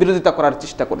বিরোধিতা করার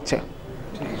চেষ্টা করছে।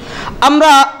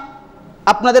 আমরা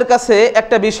আপনাদের কাছে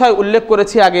একটা বিষয় উল্লেখ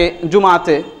করেছি আগে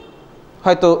জুমাতে,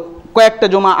 হয়তো কয়েকটা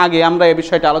জুমা আগে আমরা এই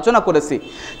বিষয়টা আলোচনা করেছি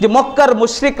যে মক্কার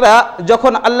মুশরিকরা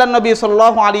যখন আল্লাহ নবী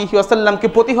সাল্লাল্লাহু আলাইহি ওয়াসাল্লামকে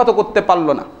প্রতিহত করতে পারল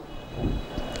না,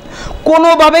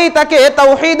 কোনোভাবেই তাকে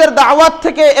তাওহীদের দাওয়াত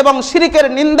থেকে এবং শিরকের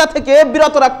নিন্দা থেকে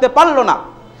বিরত রাখতে পারল না,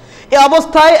 এই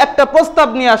অবস্থায় একটা প্রস্তাব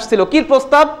নিয়ে আসছিল। কি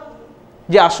প্রস্তাব?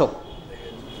 যে আসো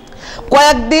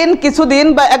কয়েকদিন, কিছুদিন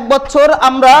বা এক বছর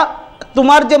আমরা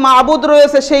তোমার যে মাবুদ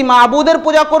রয়েছে সেই মাবুদের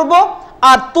পূজা করব,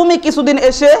 আর তুমি কিছুদিন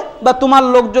এসে বা তোমার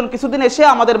লোকজন কিছুদিন এসে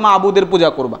আমাদের মাবুদের পূজা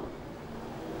করবা।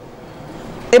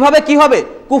 এভাবে কি হবে?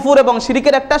 কুফর এবং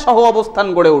শিরকের একটা সহ অবস্থান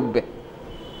গড়ে উঠবে।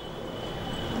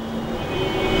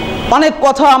 অনেক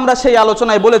কথা আমরা সেই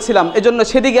আলোচনায় বলেছিলাম, এজন্য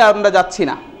সেদিকে আমরা যাচ্ছি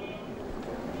না।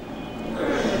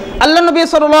 আল্লাহ নবী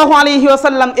সাল্লাল্লাহু আলাইহি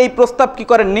ওয়াসাল্লাম এই প্রস্তাব কি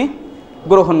করেননি?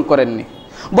 গ্রহণ করেননি,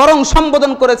 বরং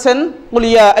সম্বোধন করেছেন কুল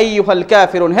ইয়া আইয়ুহাল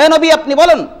কাফিরুন, হে নবী আপনি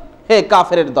বলেন হে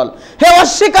কাফেরের দল, হে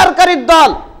অস্বীকারীর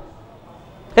দল,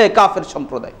 হে কাফের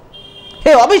সম্প্রদায়,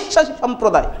 হে অবিশ্বাসী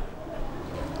সম্প্রদায়।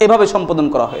 এভাবে সম্বোধন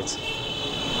করা হয়েছে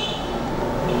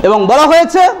এবং বলা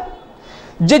হয়েছে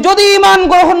যে যদি ঈমান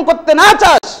গ্রহণ করতে না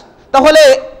চাস তাহলে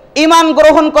ঈমান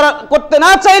গ্রহণ করতে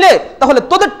না চাইলে তাহলে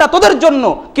তোদেরটা তোদের জন্য,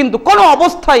 কিন্তু কোনো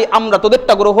অবস্থায় আমরা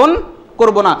তোদেরটা গ্রহণ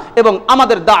করব না, এবং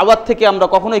আমাদের দাওয়াত থেকে আমরা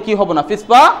কখনোই কি হব না,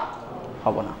 পিছপা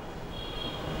হব না।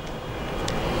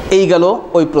 এই গেল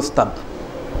ওই প্রস্তাব।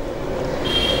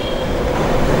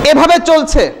 এভাবে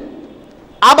চলছে,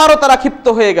 আবারও তারা ক্ষিপ্ত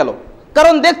হয়ে গেল,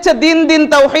 কারণ দেখছে দিন দিন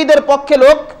তাওহীদের পক্ষে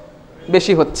লোক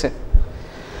বেশি হচ্ছে,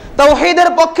 তাওহীদের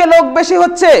পক্ষে লোক বেশি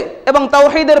হচ্ছে এবং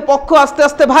তাওহীদের পক্ষ আস্তে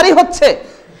আস্তে ভারী হচ্ছে।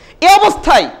 এই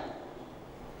অবস্থায়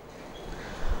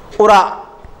ওরা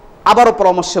আবারও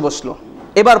পরামর্শে বসলো।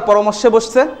 এবার পরামর্শে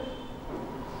বসছে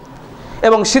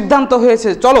এবং সিদ্ধান্ত হয়েছে,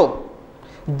 চলো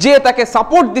যে তাকে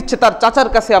সাপোর্ট দিচ্ছে তার চাচার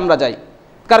কাছে আমরা যাই।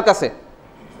 কার কাছে?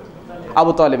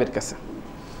 আবু তালেবের কাছে।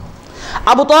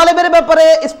 আবু তালেবের ব্যাপারে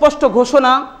স্পষ্ট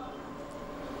ঘোষণা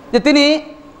যে তিনি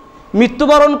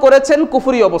মৃত্যুবরণ করেছেন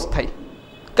কুফরি অবস্থায়,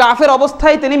 কাফের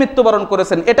অবস্থায় তিনি মৃত্যুবরণ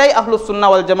করেছেন। এটাই আহলুস সুন্নাহ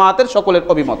ওয়াল জামাতের সকলের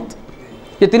অভিমত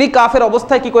যে তিনি কাফের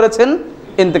অবস্থায় কি করেছেন,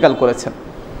 ইন্তেকাল করেছেন।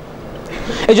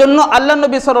 এই জন্য আল্লাহ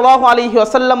নবী সাল্লাল্লাহু আলাইহি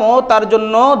ওয়াসাল্লামও তার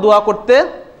জন্য দোয়া করতে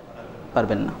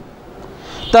পারবেন না,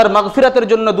 তার মাগফিরাতের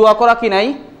জন্য দোয়া করা কি নাই,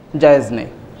 জায়েজ নেই।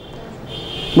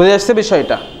 বুঝে আসছে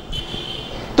বিষয়টা?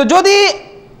 তো যদি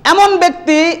এমন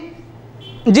ব্যক্তি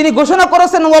যিনি ঘোষণা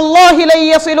করেছেন ওয়াল্লাহি লা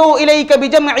ইয়াসিলু ইলাইকা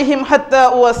বিজামইহিম হাত্তা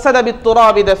ওয়াসাদা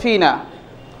বিতুরাবি দাফিনা,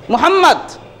 মুহাম্মদ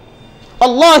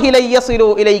আল্লাহি লা ইয়াসিলু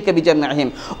ইলাইকা বিজামইহিম,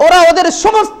 ওরা ওদের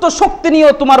সমস্ত শক্তি নিয়ে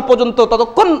তোমার পর্যন্ত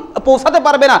ততক্ষণ পৌঁছাতে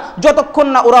পারবে না যতক্ষণ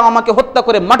না ওরা আমাকে হত্যা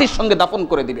করে মাটির সঙ্গে দাফন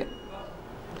করে দিবে।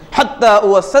 হাত্তা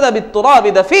ওয়াসাদা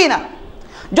বিতুরাবি দাফিনা,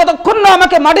 যতক্ষণ না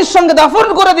আমাকে মাটির সঙ্গে দাফন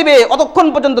করে দিবে অতক্ষণ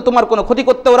পর্যন্ত তোমার কোনো ক্ষতি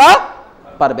করতে ওরা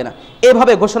পারবে না।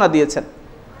 এভাবে ঘোষণা দিয়েছেন,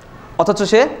 অথচ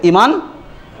সে ঈমান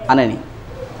আনেনি।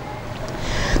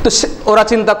 তো ওরা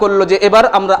চিন্তা করলো যে এবার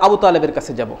আমরা আবু তালেবের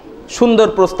কাছে যাব। সুন্দর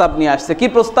প্রস্তাব নিয়ে আসছে। কি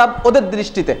প্রস্তাব? ওদের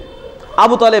দৃষ্টিতে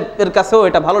আবু তালেবের কাছেও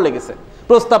এটা ভালো লেগেছে।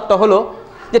 প্রস্তাবটা হলো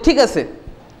যে ঠিক আছে,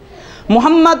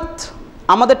 মুহাম্মদ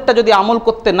আমাদেরটা যদি আমল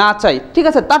করতে না চাই, ঠিক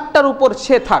আছে, তারটার উপর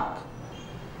সে থাক,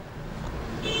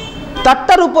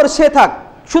 তারটার উপর সে থাক,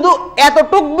 শুধু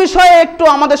এতটুক বিষয়ে একটু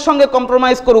আমাদের সঙ্গে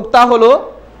কম্প্রোমাইজ করুক, তা হলো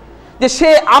যে সে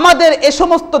আমাদের এ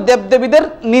সমস্ত দেবদেবীদের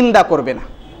নিন্দা করবে না।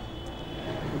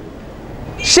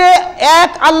 সে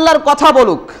এক আল্লাহর কথা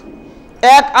বলুক,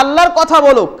 এক আল্লাহর কথা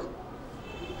বলুক,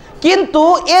 কিন্তু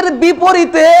এর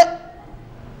বিপরীতে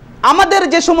আমাদের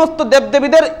যে সমস্ত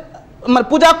দেবদেবীদের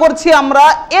পূজা করছি আমরা,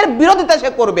 এর বিরোধিতা সে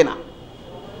করবে না।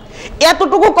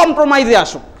 এতটুকু কম্প্রোমাইজে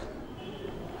আসুক।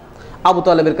 আবু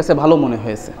তালেবের কাছে ভালো মনে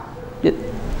হয়েছে।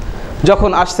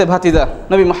 যখন আসছে ভাতিজা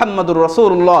নবী মুহাম্মদুর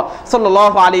রাসূলুল্লাহ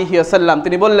সাল্লাল্লাহু আলাইহি ওয়াসাল্লাম,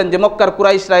 তিনি বললেন যে মক্কার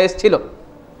কুরাইশরা এসেছিল,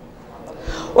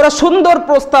 ওরা সুন্দর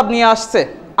প্রস্তাব নিয়ে আসছে,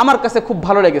 আমার কাছে খুব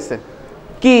ভালো লেগেছে।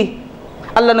 কি?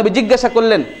 আল্লাহ নবী জিজ্ঞাসা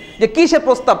করলেন যে কি সে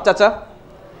প্রস্তাব চাচা?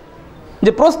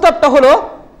 যে প্রস্তাবটা হলো,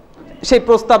 সেই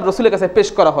প্রস্তাব রাসূলের কাছে পেশ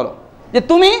করা হলো যে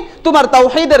তুমি তোমার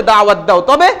তাওহীদের দাওয়াত দাও,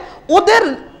 তবে ওদের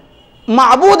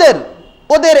মাবুদের,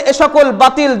 ওদের এ সকল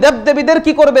বাতিল দেবদেবীদের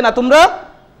কি করবে না, তোমরা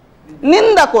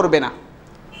নিন্দা করবে না।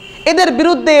 এদের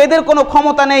বিরুদ্ধে এদের কোনো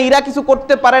ক্ষমতা নেই, এরা কিছু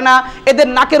করতে পারে না। এদের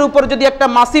নাকের উপর যদি একটা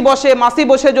মাছি বসে, মাছি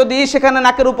বসে যদি সেখানে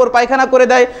নাকের উপর পায়খানা করে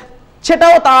দেয়,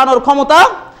 সেটাও তাড়ানোর ক্ষমতা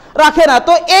রাখে না।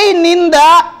 তো এই নিন্দা,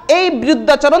 এই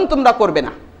বিরুদ্ধাচরণ তোমরা করবে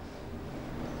না।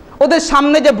 ওদের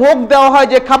সামনে যে ভোগ দেওয়া হয়,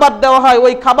 যে খাবার দেওয়া হয়,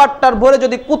 ওই খাবারটার ভরে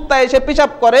যদি কুত্তা এসে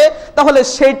পেশাব করে, তাহলে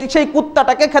সেই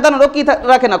কুত্তাটাকে খেদানোরও কি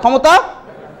রাখে না, ক্ষমতা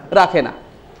রাখে না।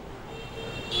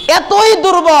 এতই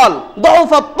দুর্বল।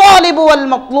 দাউফা তালিব ওয়াল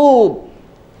মাতলুব,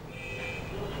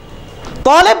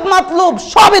 তালেব মাতলুব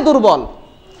সবই দুর্বল।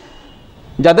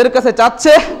 যাদের কাছে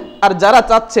চাচ্ছে আর যারা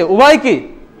চাচ্ছে উভয় কি,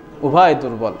 উভয়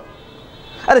দুর্বল।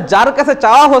 আরে যার কাছে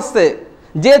চাওয়া হচ্ছে,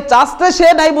 যে চাচ্ছে সে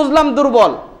নাই বুঝলাম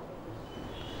দুর্বল,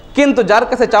 কিন্তু যার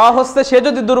কাছে চাওয়া হচ্ছে সে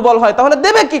যদি দুর্বল হয় তাহলে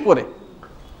দেবে কি করে?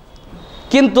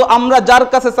 কিন্তু আমরা যার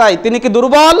কাছে চাই তিনি কি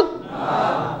দুর্বল?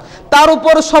 তার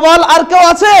উপর সবল আর কেউ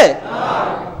আছে?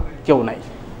 কেউ নাই।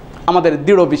 আমাদের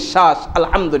দৃঢ় বিশ্বাস,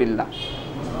 আলহামদুলিল্লাহ,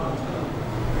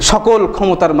 সকল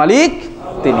ক্ষমতার মালিক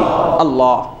তিনি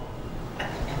আল্লাহ।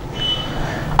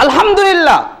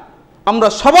 আলহামদুলিল্লাহ, আমরা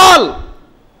সবল,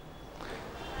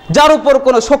 যার উপর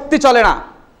কোনো শক্তি চলে না,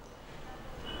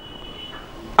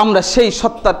 আমরা সেই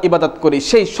সত্তার ইবাদত করি,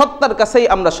 সেই সত্তার কাছেই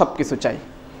আমরা সবকিছু চাই।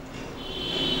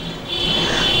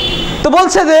 তো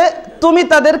বলছে যে তুমি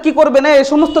তাদের কি করবে না, এই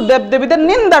সমস্ত দেবদেবীদের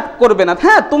নিন্দা করবে না।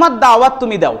 হ্যাঁ, তোমার দাওয়াত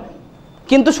তুমি দাও,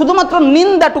 কিন্তু শুধুমাত্র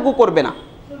নিন্দাটুকু করবে না।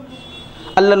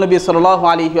 আল্লাহ নবী সাল্লাল্লাহু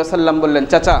আলাইহি ওয়াসাল্লাম বললেন,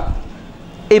 চাচা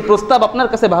এই প্রস্তাব আপনার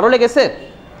কাছে ভালো লেগেছে?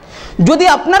 যদি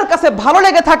আপনার কাছে ভালো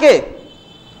লেগে থাকে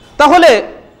তাহলে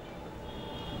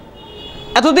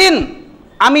এতদিন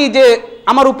আমি যে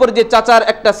আমার উপর যে চাচার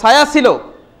একটা ছায়া ছিল,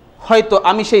 হয়তো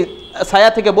আমি সেই ছায়া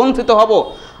থেকে বঞ্চিত হব।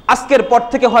 আজকের পর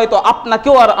থেকে হয়তো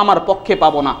আপনাকেও আর আমার পক্ষে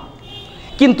পাবো না,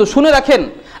 কিন্তু শুনে রাখেন,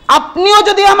 আপনিও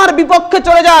যদি আমার বিপক্ষে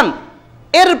চলে যান,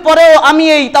 এরপরেও আমি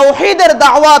এই তাওহীদের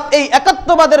দাওয়াত, এই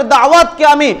একাত্মবাদের দাওয়াতকে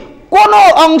আমি কোনো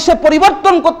অংশে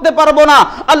পরিবর্তন করতে পারবো না।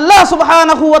 আল্লাহ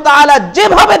সুবহানাহু ওয়া তাআলা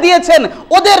যেভাবে দিয়েছেন,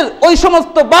 ওদের ওই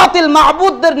সমস্ত বাতিল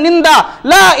মাহবুদদের নিন্দা,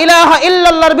 লা ইলাহা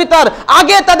ইল্লাল্লাহর ভিতর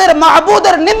আগে তাদের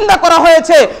মাহবুদের নিন্দা করা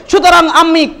হয়েছে, সুতরাং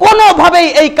আমি কোনোভাবেই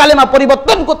এই কালেমা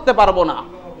পরিবর্তন করতে পারবো না।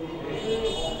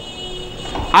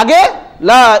 আগে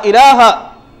লা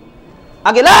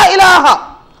ইলাহা,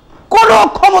 কোনো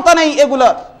ক্ষমতা নেই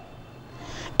এগুলার।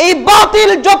 এই বাতিল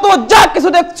যত যা কিছু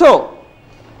দেখছো,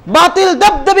 বাতিল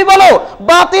দেবদেবী বলো,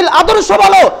 বাতিল আদর্শ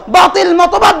বলো, বাতিল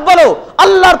মতবাদ বলো,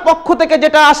 আল্লাহর পক্ষ থেকে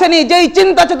যেটা আসেনি, যেই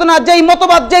চিন্তা চেতনা, যেই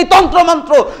মতবাদ, যেই তন্ত্র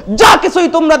মন্ত্র, যা কিছুই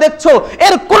তোমরা দেখছো,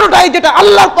 এর কোনোটাই যেটা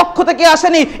আল্লাহর পক্ষ থেকে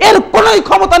আসেনি, এর কোনোই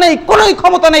ক্ষমতা নেই, কোনোই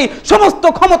ক্ষমতা নেই। সমস্ত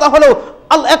ক্ষমতা হলো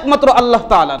একমাত্র আল্লাহ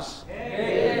তাআলার।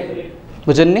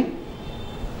 বুঝেননি?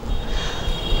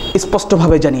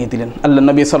 স্পষ্টভাবে জানিয়ে দিলেন আল্লাহ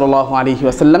নবী সাল্লাল্লাহু আলাইহি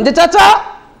ওয়াসাল্লাম যে চাচা,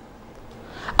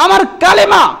 আমার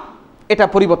কালেমা এটা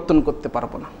পরিবর্তন করতে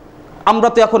পারবো না। আমরা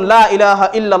তো এখন লা ইলাহা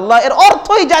ইল্লাল্লাহ এর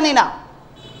অর্থই জানি না,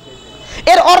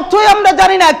 এর অর্থই আমরা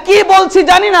জানি না, কি বলছি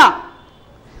জানি না।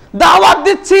 দাওয়াত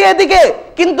দিচ্ছি এদিকে,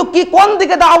 কিন্তু কি কোন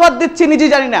দিকে দাওয়াত দিচ্ছি নিজে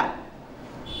জানি না।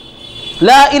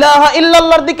 লা ইলাহা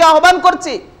ইল্লাল্লাহর দিকে আহ্বান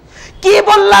করছি, কি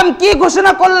বললাম, কি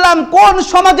ঘোষণা করলাম, কোন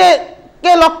সমাজে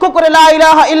কে লক্ষ্য করে লা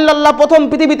ইলাহা ইল্লাল্লাহ প্রথম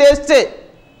পৃথিবীতে এসেছে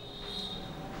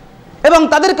এবং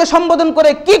তাদেরকে সম্বোধন করে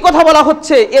কি কথা বলা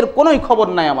হচ্ছে, এর কোনোই খবর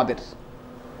নাই আমাদের।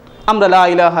 আমরা লা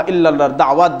ইলাহা ইল্লাল্লাহর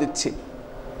দাওয়াত দিচ্ছি,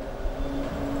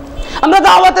 আমরা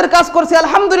দাওয়াতের কাজ করছি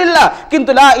আলহামদুলিল্লাহ,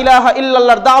 কিন্তু লা ইলাহা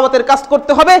ইল্লাল্লাহর দাওয়াতের কাজ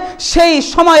করতে হবে সেই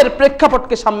সময়ের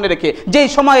প্রেক্ষাপটকে সামনে রেখে, যেই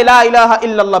সময়ে লা ইলাহা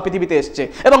ইল্লাল্লাহ পৃথিবীতে এসেছে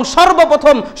এবং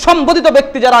সর্বপ্রথম সম্বোধিত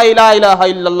ব্যক্তি যারা লা ইলাহা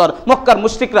ইল্লাল্লাহর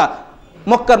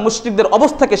মক্কার মুশরিকদের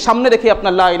অবস্থাকে সামনে রেখে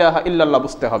আপনার লা ইলাহা ইল্লাল্লাহ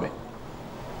বুঝতে হবে।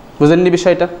 বুঝেননি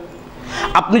বিষয়টা?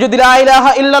 আপনি যদি লা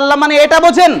ইলাহা ইল্লাল্লাহ মানে এটা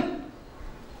বোঝেন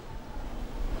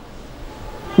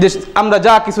যে আমরা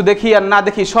যা কিছু দেখি আর না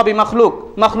দেখি সবই মাখলুক,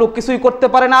 মাখলুক কিছুই করতে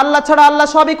পারে না আল্লাহ ছাড়া, আল্লাহ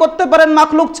সবই করতে পারেন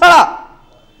মাখলুক ছাড়া,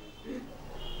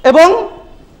 এবং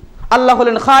আল্লাহ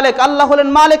হলেন খালেক, আল্লাহ হলেন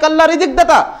মালিক, আল্লাহ রিজিক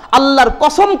দাতা। আল্লাহর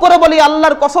কসম করে বলি,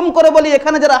 আল্লাহর কসম করে বলি,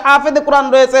 এখানে যারা হাফেজে কোরআন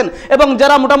রয়েছেন এবং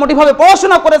যারা মোটামুটি ভাবে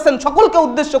পড়াশোনা করেছেন, সকলকে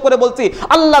উদ্দেশ্য করে বলছি,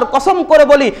 আল্লাহর কসম করে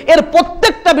বলি, এর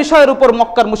প্রত্যেকটা বিষয়ের উপর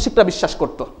মক্কার মুশরিকরা বিশ্বাস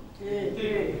করত।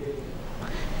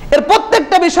 এর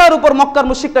প্রত্যেকটা বিষয়ের উপর মক্কার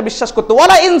মুশরিকরা বিশ্বাস করত।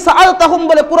 ওয়ালা ইন সাআলতাহুম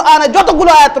বলে কুরআনে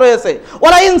যতগুলো আয়াত রয়েছে,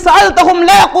 ওয়ালা ইন সাআলতাহুম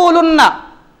লা ইয়াকুলুন্না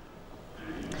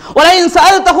ওয়ালা ইন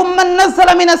সাআলতাহুম মান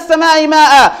নাযালা মিনাস সামাই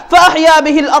মাআ ফাআহইয়া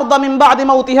বিহিল আরদা মিন বা'দি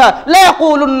মাউতিহা লা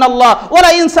ইয়াকুলুন্না আল্লাহ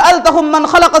ওয়ালা ইন সাআলতাহুম মান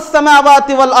খালাকাস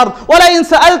সামাওয়াতি ওয়াল আরদ ওয়ালা ইন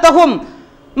সাআলতাহুম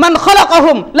মান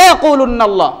খালাকাহুম লা ইয়াকুলুন্না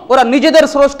আল্লাহ। ওরা নিজেদের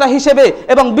স্রষ্টা হিসেবে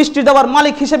এবং বৃষ্টি দেওয়ার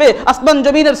মালিক হিসেবে, আসমান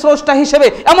জমিনের স্রষ্টা হিসেবে,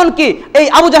 এমনকি এই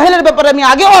আবু জাহেলের ব্যাপারে আমি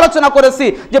আগেও আলোচনা করেছি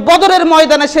যে বদরের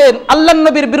ময়দানে সে আল্লাহর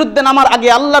নবীর বিরুদ্ধে নামার আগে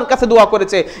আল্লাহর কাছে দোয়া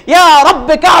করেছে, ইয়া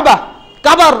রব্বে কাবা,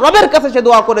 কাবার রবের কাছে সে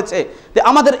দোয়া করেছে যে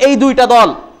আমাদের এই দুইটা দল,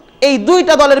 এই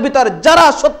দুইটা দলের ভিতর যারা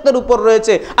সত্যের উপর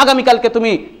রয়েছে, আগামীকালকে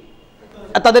তুমি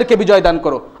তাদেরকে বিজয় দান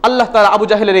করো। আল্লাহ তাআলা আবু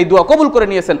জাহেলের এই দোয়া কবুল করে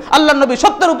নিয়েছেন। আল্লাহর নবী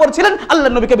সত্যের উপর ছিলেন,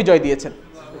 আল্লাহর নবীকে বিজয় দিয়েছেন।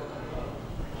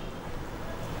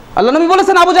 আল্লাহ নবী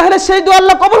বলেছেন আবু জাহেলের সেই দোয়া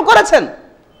আল্লাহ কবুল করেছেন।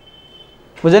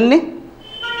 বুঝেননি?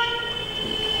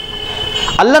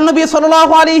 আল্লাহ নবী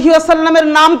সাল্লাল্লাহু আলাইহি ওয়াসাল্লামের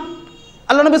নাম,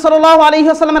 আল্লাহ নবী সাল্লাল্লাহু আলাইহি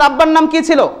ওয়াসাল্লামের আব্বার নাম কি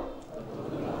ছিল?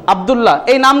 আব্দুল্লাহ।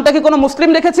 এই নামটা কি কোনো মুসলিম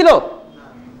রেখেছিল?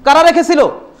 কারা রেখেছিল?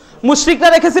 মুশরিকরা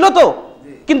রেখেছিল তো,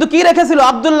 কিন্তু কি রেখেছিল?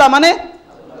 আব্দুল্লাহ মানে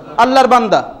আল্লাহর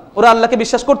বান্দা। ওরা আল্লাহকে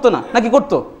বিশ্বাস করতো না, নাকি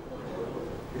করতো?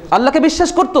 আল্লাহকে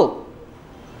বিশ্বাস করতো,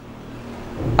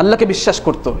 আল্লাহকে বিশ্বাস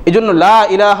করত। এই জন্য লা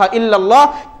ইলাহা ইল্লাল্লাহ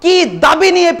কি দাবি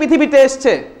নিয়ে পৃথিবীতে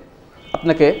এসছে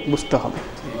আপনাকে বুঝতে হবে।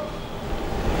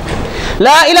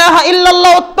 লা ইলাহা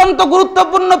ইল্লাল্লাহ অত্যন্ত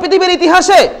গুরুত্বপূর্ণ পৃথিবীর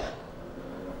ইতিহাসে।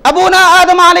 আবুনা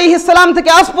আদম আলাইহিস সালাম থেকে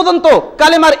আজ পর্যন্ত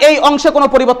কালেমার এই অংশে কোনো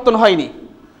পরিবর্তন হয়নি।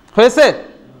 হয়েছে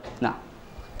না,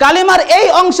 কালেমার এই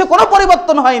অংশে কোনো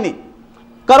পরিবর্তন হয়নি,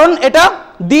 কারণ এটা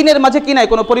দ্বীনের মাঝে কি নাই,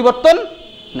 কোনো পরিবর্তন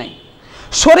নাই।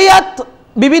 শরিয়াত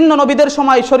বিভিন্ন নবীদের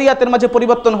সময় শরিয়াতের মাঝে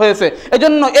পরিবর্তন হয়েছে,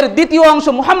 এজন্য এর দ্বিতীয় অংশ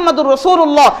মুহাম্মাদুর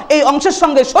রাসূলুল্লাহ, এই অংশের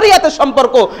সঙ্গে শরিয়াতের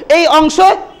সম্পর্ক, এই অংশ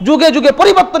যুগে যুগে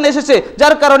পরিবর্তন এসেছে,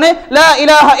 যার কারণে লা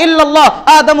ইলাহা ইল্লাল্লাহ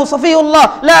আদমু সফিউল্লাহ,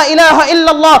 লা ইলাহা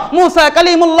ইল্লাল্লাহ মুসা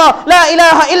কালিমুল্লাহ, লা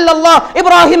ইলাহা ইল্লাল্লাহ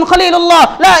ইব্রাহিম খলিলুল্লাহ,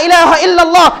 লা ইলাহা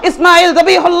ইল্লাল্লাহ ইসমাঈল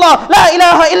যাবিহুল্লাহ, লা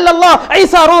ইলাহা ইল্লাল্লাহ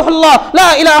ঈসা রূহুল্লাহ, লা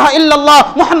ইলাহা ইল্লাল্লাহ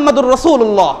মুহাম্মাদুর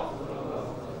রাসূলুল্লাহ।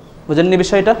 বুঝেননি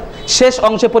বিষয়টা? শেষ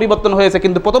অংশে পরিবর্তন হয়েছে,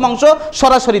 কিন্তু প্রথম অংশ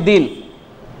সরাসরি দ্বীন,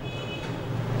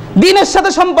 দ্বীনের সাথে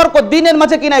সম্পর্ক, দ্বীনের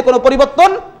মাঝে কি নাই, কোনো পরিবর্তন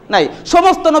নাই।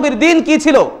 সমস্ত নবীর দিন কি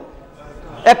ছিল?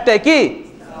 একটাই, কি?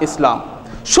 ইসলাম।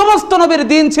 সমস্ত নবীর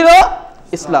দিন ছিল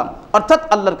ইসলাম, অর্থাৎ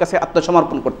আল্লাহর কাছে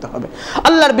আত্মসমর্পণ করতে হবে।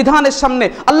 আল্লাহর বিধানের সামনে,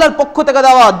 আল্লাহর পক্ষ থেকে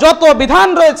দেওয়া যত বিধান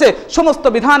রয়েছে সমস্ত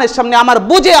বিধানের সামনে আমার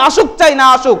বুঝে আসুক চাই না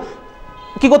আসুক,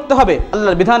 কি করতে হবে?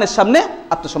 আল্লাহর বিধানের সামনে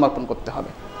আত্মসমর্পণ করতে হবে।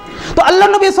 তো আল্লাহ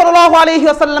নবী সাল্লাল্লাহু আলাইহি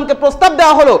ওয়াসাল্লামকে প্রস্তাব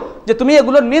দেওয়া হলো যে তুমি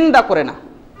এগুলোর নিন্দা করে না।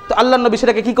 তো আল্লাহ নবী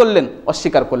সেটাকে কি করলেন?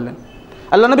 অস্বীকার করলেন।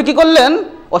 আল্লাহ নবী কি করলেন?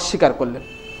 অস্বীকার করলেন।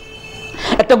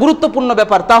 একটা গুরুত্বপূর্ণ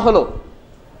ব্যাপার, তা হলো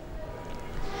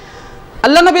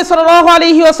আল্লাহ নবী সাল্লাল্লাহু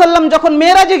আলাইহি ওয়াসাল্লাম যখন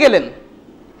মেরাজে গেলেন,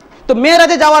 তো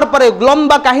মেরাজে যাওয়ার পরে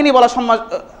লম্বা কাহিনী বলা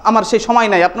আমার সেই সময়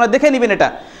নাই, আপনারা দেখে নেবেন এটা।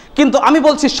 কিন্তু আমি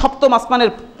বলছি সপ্তম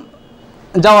আসমানের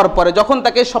যাওয়ার পরে, যখন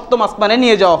তাকে সপ্তম আসমানে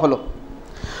নিয়ে যাওয়া হলো,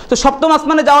 তো সপ্তম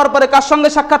আসমানে যাওয়ার পরে কার সঙ্গে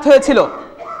সাক্ষাৎ হয়েছিল?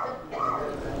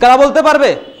 কারা বলতে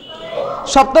পারবে?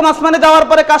 সপ্তম আসমানে যাওয়ার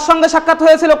পরে কার সঙ্গে সাক্ষাৎ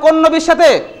হয়েছিল? কোন নবীর সাথে?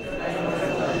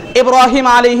 ইব্রাহিম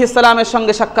আলাইহিস সালামের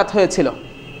সঙ্গে সাক্ষাৎ হয়েছিল।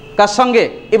 কার সঙ্গে?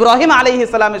 ইব্রাহিম আলাইহিস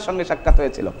সালামের সঙ্গে সাক্ষাৎ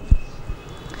হয়েছিল।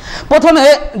 প্রথমে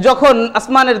যখন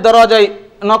আসমানের দরজায়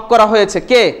নক করা হয়েছে,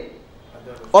 কে?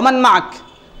 ওমান মাক,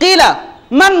 কিলা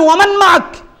মান ওয়ামান মাক,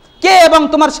 কে এবং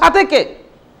তোমার সাথে কে?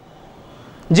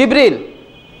 জিবরিল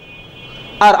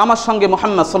আর আমার সঙ্গে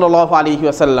মুহাম্মদ সাল্লাল্লাহু আলাইহি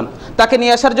ওয়াসাল্লাম। তাকে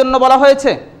নিয়ে আসার জন্য বলা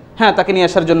হয়েছে? হ্যাঁ, তাকে নিয়ে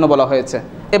আসার জন্য বলা হয়েছে।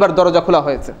 এবার দরজা খোলা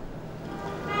হয়েছে।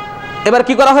 এবার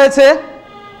কি করা হয়েছে?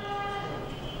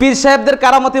 পীর সাহেবদের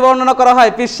কারামতি বর্ণনা করা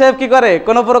হয়। পীর সাহেব কি করে?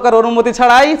 কোনো প্রকার অনুমতি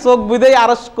ছাড়াই চোখ বুঝেই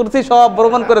আরশ কুরসি সব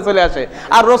ভ্রমণ করে চলে আসে।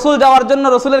 আর রসুল যাওয়ার জন্য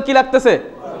রসুলের কি লাগতেছে?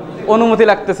 অনুমতি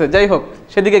লাগতেছে। যাই হোক,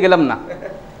 সেদিকে গেলাম না।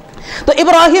 তো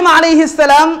ইব্রাহিম আলাইহিস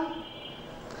সালাম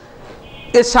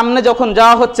এর সামনে যখন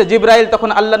যাওয়া হচ্ছে, জিবরাইল তখন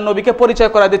আল্লাহর নবীকে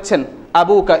পরিচয় করা দিচ্ছেন,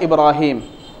 আবুকা ইব্রাহিম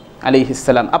আলাইহিস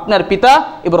সালাম, আপনার পিতা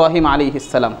ইব্রাহিম আলাইহিস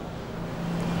সালাম।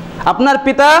 আপনার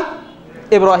পিতা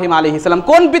ইব্রাহিম আলাইহিস সালাম।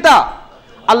 কোন পিতা?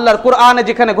 আল্লাহর কোরআনে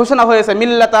যেখানে ঘোষণা হয়েছে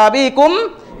মিল্লাতা আবিকুম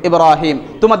ইব্রাহিম,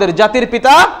 তোমাদের জাতির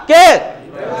পিতা কে?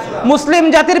 মুসলিম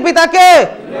জাতির পিতা কে?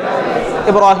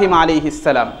 ইব্রাহিম আলাইহিস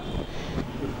সালাম।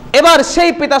 এবার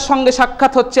সেই পিতার সঙ্গে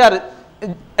সাক্ষাৎ হচ্ছে, আর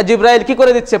জিবরাইল কি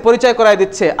করে দিচ্ছে? পরিচয় করায়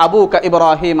দিচ্ছে, আবুকা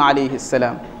ইব্রাহিম আলাইহিস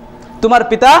সালাম, তোমার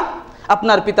পিতা,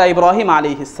 আপনার পিতা ইব্রাহিম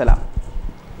আলাইহিস সালাম।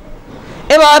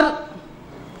 এবার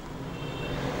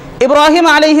ইব্রাহিম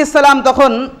আলাইহিস সালাম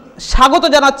তখন স্বাগত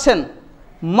জানাচ্ছেন,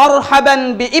 মারহাবান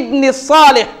বিইবনি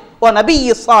সালেহ ওয়া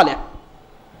নবিয়্যি সালেহ।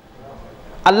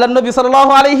 আল্লাহর নবী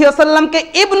সাল্লাল্লাহু আলাইহি ওয়াসাল্লামকে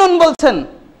ইবনুন বলছেন,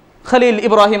 খলিল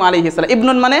ইব্রাহিম আলাইহিস সালাম।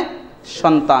 ইবনুন মানে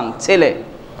সন্তান, ছেলে।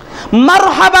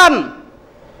 মারহাবান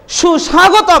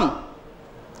সুস্বাগতম,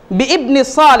 বিইবনি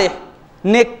সালেহ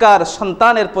নেককার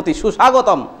সন্তানের প্রতি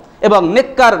সুস্বাগতম, এবং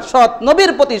নেককার সৎ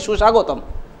নবীর প্রতি সুস্বাগতম।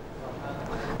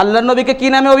 আল্লাহর নবীকে কি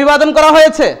নামে অভিবাদন করা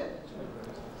হয়েছে?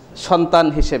 সন্তান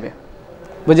হিসেবে।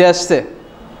 বুঝে আসছে?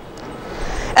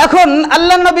 এখন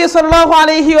আল্লাহর নবী সাল্লাল্লাহু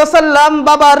আলাইহি ওয়াসাল্লাম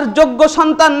বাবার যোগ্য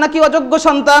সন্তান নাকি অযোগ্য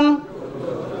সন্তান?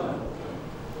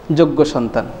 যোগ্য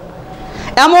সন্তান।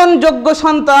 এমন যোগ্য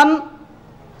সন্তান,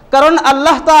 কারণ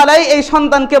আল্লাহ তাআলা এই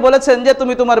সন্তানকে বলেছেন যে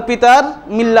তুমি তোমার পিতার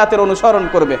মিল্লাতের অনুসরণ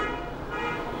করবে।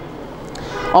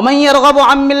 ওমান ইয়ারগাবু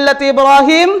আন মিল্লাতি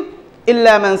ইব্রাহিম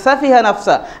ইল্লা মান সাফিহা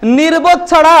নাফসা, নির্বোধ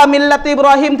ছাড়া মিল্লাতে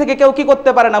ইব্রাহিম থেকে কেউ কি করতে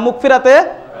পারে না? মুখ ফিরাতে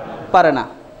পারে না।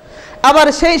 আবার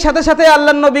সেই সাথে সাথে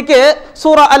আল্লাহর নবীকে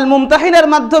সূরা আল মুমতাহিনের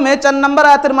মাধ্যমে 4 নম্বর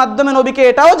আয়াতের মাধ্যমে নবীকে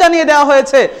এটাও জানিয়ে দেওয়া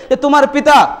হয়েছে যে তোমার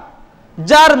পিতা,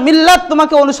 যার মিল্লাত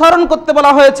তোমাকে অনুসরণ করতে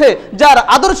বলা হয়েছে, যার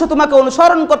আদর্শ তোমাকে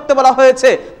অনুসরণ করতে বলা হয়েছে,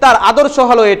 তার আদর্শ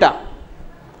হলো এটা।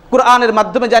 কুরআনের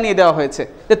মাধ্যমে জানিয়ে দেওয়া হয়েছে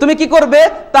যে তুমি কি করবে?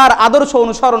 তার আদর্শ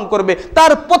অনুসরণ করবে।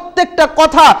 তার প্রত্যেকটা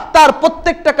কথা, তার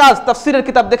প্রত্যেকটা কাজ, তাফসীরের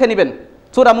কিতাব দেখে নেবেন,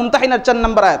 সূরা মুমতাহিনার 4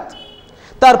 নম্বর আয়াত।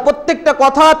 তার প্রত্যেকটা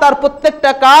কথা, তার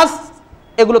প্রত্যেকটা কাজ,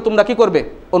 এগুলো তোমরা কি করবে?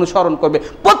 অনুসরণ করবে।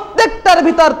 প্রত্যেকটার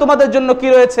ভিতর তোমাদের জন্য কি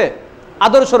রয়েছে?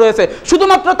 আদর্শ রয়েছে।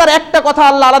 শুধুমাত্র তার একটা কথা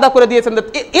আল্লাহ আলাদা করে দিয়েছেন,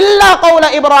 ইল্লা কাওলা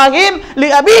ইব্রাহিম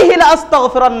লিআবিহি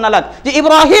লাস্তাগফিরান্না লাক, যে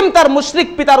ইব্রাহিম তার মুশরিক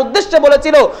পিতার উদ্দেশ্যে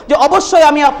বলেছিল যে অবশ্যই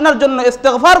আমি আপনার জন্য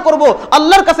ইস্তেগফার করব,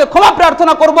 আল্লাহর কাছে ক্ষমা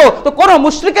প্রার্থনা করব। তো কোন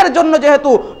মুশরিকের জন্য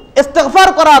যেহেতু ইস্তেগফার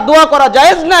করা, দোয়া করা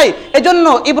জায়েজ নাই, এজন্য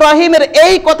ইব্রাহিমের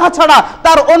এই কথা ছাড়া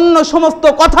তার অন্য সমস্ত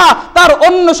কথা, তার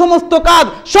অন্য সমস্ত কাজ,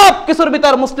 সব কিছুর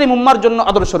ভিতর মুসলিম উম্মার জন্য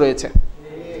আদর্শ রয়েছে।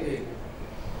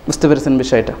 বুঝতে পেরেছেন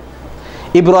বিষয়টা?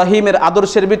 ইব্রাহিমের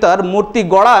আদর্শের ভিতর মূর্তি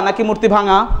গড়া নাকি মূর্তি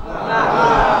ভাঙা?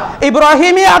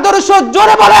 ইব্রাহিমী আদর্শ,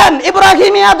 জোরে বলেন,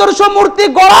 ইব্রাহিমী আদর্শ মূর্তি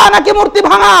গড়া নাকি মূর্তি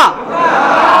ভাঙা?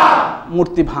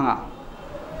 মূর্তি ভাঙা।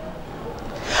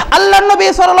 আল্লাহর নবী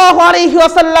সাল্লাল্লাহু আলাইহি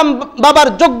ওয়াসাল্লাম বাবার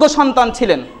যোগ্য সন্তান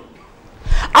ছিলেন।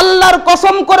 আল্লাহর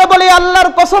কসম করে বলি, আল্লাহর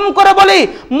কসম করে বলি,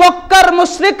 মক্কার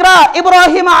মুশরিকরা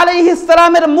ইব্রাহিম আলাইহিস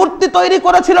সালামের মূর্তি তৈরি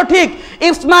করেছিল ঠিক,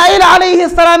 ইসমাঈল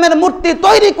আলাইহিস সালামের মূর্তি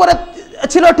তৈরি করে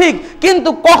ছিল ঠিক, কিন্তু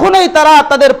কখনোই তারা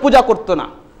তাদের পূজা করত না,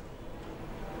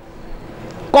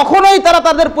 কখনোই তারা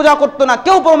তাদের পূজা করত না।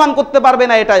 কেউ প্রমাণ করতে পারবে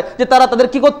না এটা যে তারা তাদের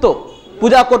কি করত,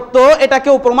 পূজা করত, এটা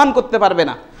কেউ প্রমাণ করতে পারবে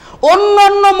না। অন্য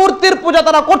অন্য মূর্তির পূজা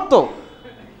তারা করত,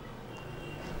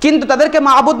 কিন্তু তাদেরকে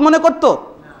মাবুদ মনে করত,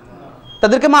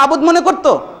 তাদেরকে মাবুদ মনে করত।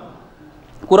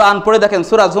 কুরআন পড়ে দেখেন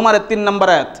সূরা জুমারের 3 নম্বর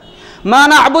আয়াত, মা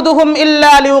না'বুদুহুম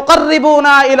ইল্লা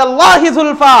লিয়ুকাররিবুনা ইলাল্লাহি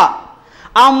যুলফা।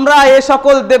 আমরা এই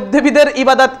সকল দেবদেবীদের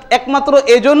ইবাদত একমাত্র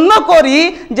এজন্য করি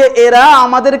যে এরা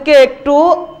আমাদেরকে একটু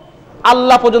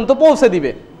আল্লাহ পর্যন্ত পৌঁছে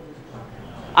দিবে,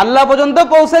 আল্লাহ পর্যন্ত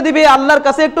পৌঁছে দিবে, আল্লাহর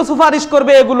কাছে একটু সুপারিশ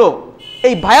করবে। এগুলো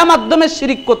এই ভায়া মাধ্যমে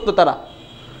শিরিক করত তারা,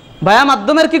 ভায়া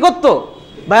মাধ্যমের কি করত,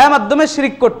 ভায়া মাধ্যমে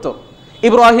শিরিক করত।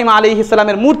 ইব্রাহিম আলাইহিস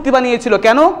সালামের মূর্তি বানিয়েছিল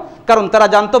কেন? কারণ তারা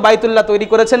জানতো বাইতুল্লাহ তৈরি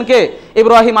করেছেন কে,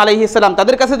 ইব্রাহিম আলাইহিস সালাম।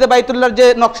 তাদের কাছে যে বাইতুল্লাহর যে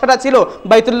নকশাটা ছিল,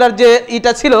 বাইতুল্লাহর যে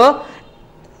ইটা ছিল,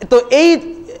 তো এই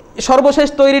সর্বশেষ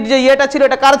তৈরির যে ইয়েটা ছিল,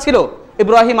 এটা কার ছিল?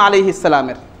 ইব্রাহিম আলাইহিস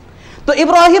সালামের। তো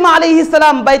ইব্রাহিম আলাইহিস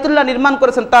সালাম বাইতুল্লাহ নির্মাণ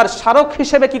করেছেন, তার স্মারক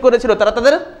হিসেবে কি করেছিল তারা?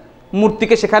 তাদের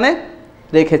মূর্তিকে সেখানে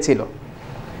রেখেছিল।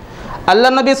 আল্লাহ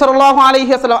নবী সাল্লাল্লাহু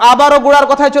আলাইহি ওয়াসাল্লাম, আবারও গোড়ার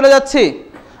কথায় চলে যাচ্ছি,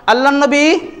 আল্লাহ নবী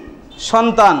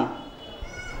সন্তান,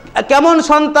 কেমন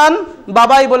সন্তান?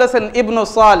 বাবাই বলেছেন ইবনু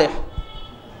সালেহ,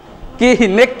 কি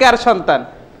নেককার সন্তান।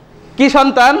 কি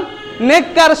সন্তান?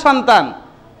 নেককার সন্তান।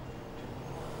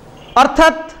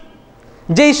 অর্থাৎ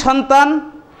যেই সন্তান,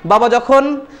 বাবা যখন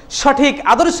সঠিক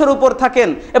আদর্শের উপর থাকেন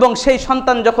এবং সেই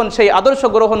সন্তান যখন সেই আদর্শ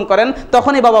গ্রহণ করেন,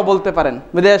 তখনই বাবা বলতে পারেন,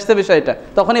 বুঝে আসছে বিষয়টা,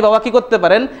 তখনই বাবা কি করতে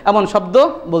পারেন? এমন শব্দ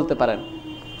বলতে পারেন।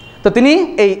 তো তিনি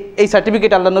এই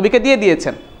সার্টিফিকেট আল্লাহ নবীকে দিয়ে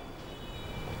দিয়েছেন।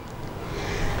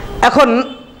 এখন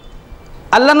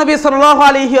আল্লাহ নবী সাল্লাল্লাহু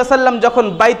আলাইহি ওয়াসাল্লাম যখন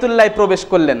বাইতুল্লাহে প্রবেশ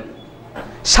করলেন,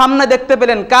 সামনে দেখতে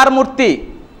পেলেন কার মূর্তি?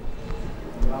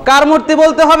 কার মূর্তি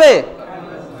বলতে হবে?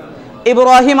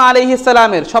 ইব্রাহিম আলাইহিস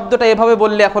সালামের। শব্দটা এভাবে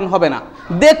বললে এখন হবে না।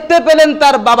 দেখতে পেলেন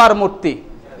তার বাবার মূর্তি।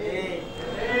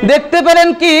 দেখতে পেলেন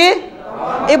কি?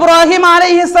 ইব্রাহিম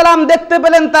আলাইহিস সালাম দেখতে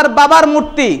পেলেন তার বাবার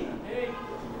মূর্তি।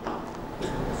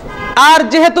 আর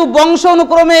যেহেতু বংশ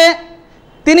অনুক্রমে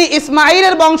তিনি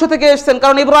ইসমাইলের বংশ থেকে এসেছেন,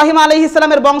 কারণ ইব্রাহিম আলাইহিস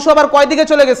সালামের বংশ আবার কয় দিকে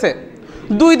চলে গেছে?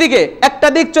 দুই দিকে। একটা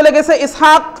দিক চলে গেছে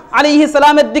ইসহাক আলাইহিস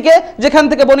সালামের দিকে, যেখান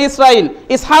থেকে বনি ইসরাইল।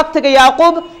 ইসহাক থেকে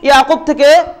ইয়াকুব, ইয়াকুব থেকে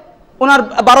ওনার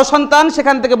 12 সন্তান,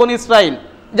 সেখান থেকে বনি ইসরাইল,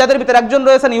 যাদের ভিতরে একজন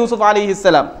রয়েছেন ইউসুফ আলাইহিস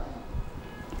সালাম।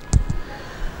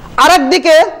 আরেক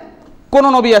দিকে কোনো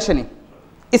নবী আসেনি,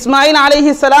 ইসমাইল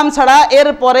আলাইহিস সালাম ছাড়া এর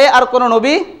পরে আর কোনো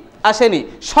নবী আসেনি।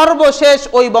 সর্বশেষ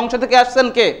ওই বংশ থেকে আসছেন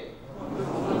কে?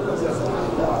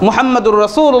 মুহাম্মদুর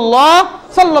রাসূলুল্লাহ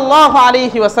সাল্লাল্লাহু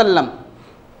আলাইহি ওয়াসাল্লাম।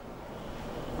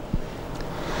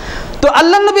 তো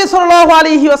আল্লাহ নবী সাল্লাল্লাহু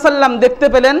আলাইহি ওয়াসাল্লাম দেখতে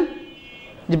পেলেন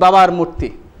যে বাবার মূর্তি।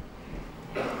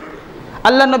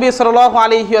 আল্লাহ নবী সাল্লাল্লাহু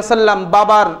আলাইহি ওয়াসাল্লাম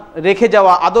বাবার রেখে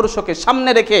যাওয়া আদর্শকে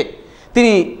সামনে রেখে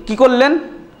তিনি কি করলেন?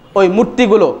 ওই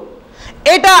মূর্তিগুলো,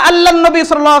 এটা আল্লাহ নবী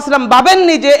সাল্লাল্লাহু আলাইহি ওয়াসাল্লাম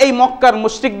ভাবেননি যে এই মক্কার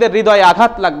মুশরিকদের হৃদয়ে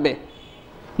আঘাত লাগবে।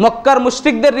 মক্কার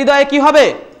মুশরিকদের হৃদয়ে কি হবে?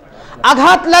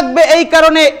 আঘাত লাগবে। এই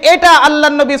কারণে এটা আল্লাহ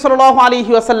নবী সাল্লাল্লাহু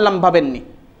আলাইহি ওয়াসাল্লাম ভাবেননি,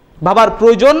 ভাবার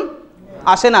প্রয়োজন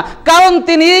আসে না, কারণ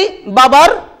তিনি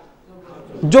বাবার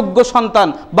যোগ্য সন্তান,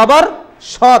 বাবার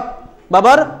সৎ,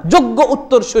 বাবার যোগ্য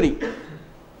উত্তরসূরি,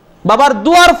 বাবার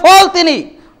দুয়ার ফল। তিনি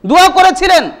দোয়া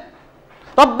করেছিলেন,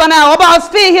 রব্বানা ওয়াবআস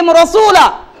ফীহিম রাসূলা,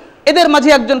 এদের মাঝে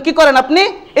একজন কি করেন আপনি?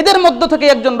 এদের মধ্য থেকে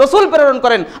একজন রাসূল প্রেরণ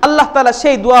করেন। আল্লাহ তাআলা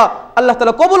সেই দোয়া আল্লাহ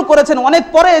তাআলা কবুল করেছেন অনেক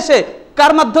পরে এসে।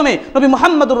 কার মাধ্যমে? নবী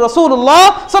মুহাম্মদুর রাসূলুল্লাহ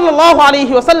সাল্লাল্লাহু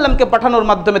আলাইহি ওয়াসাল্লামকে পাঠানোর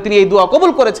মাধ্যমে তিনি এই দোয়া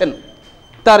কবুল করেছেন,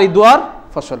 তার এই দোয়ার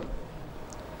ফসল।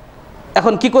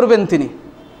 এখন কি করবেন তিনি?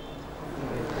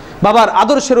 বাবার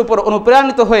আদর্শের উপর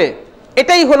অনুপ্রাণিত হয়ে,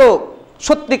 এটাই হলো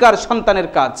সত্যিকার সন্তানের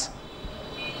কাজ।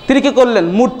 তিনি কি করলেন?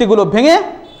 মূর্তিগুলো ভেঙে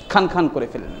খান খান করে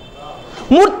ফেললেন,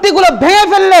 মূর্তিগুলো ভেঙে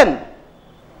ফেললেন।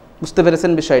 বুঝতে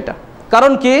পেরেছেন বিষয়টা?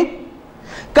 কারণ কি?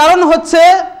 কারণ হচ্ছে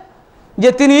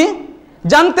যে তিনি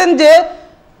জানতেন যে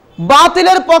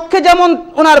বাতিলের পক্ষে যেমন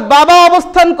ওনার বাবা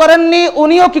অবস্থান করেননি,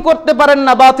 উনিও কি করতে পারেন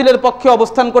না? বাতিলের পক্ষে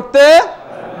অবস্থান করতে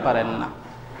পারেন না।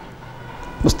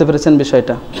 বুঝতে পেরেছেন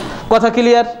বিষয়টা? কথা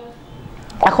ক্লিয়ার?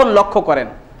 এখন লক্ষ্য করেন,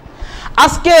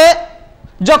 আজকে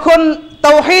যখন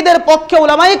তাওহীদের পক্ষে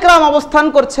উলামায়ে কেরাম অবস্থান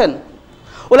করছেন,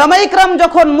 উলামায়ে কেরাম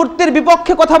যখন মূর্তির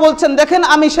বিপক্ষে কথা বলছেন, দেখেন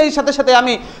আমি সেই সাথে সাথে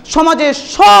আমি সমাজে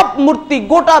সব মূর্তি,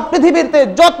 গোটা পৃথিবীতে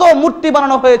যত মূর্তি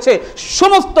বানানো হয়েছে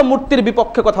সমস্ত মূর্তির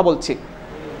বিপক্ষে কথা বলছি,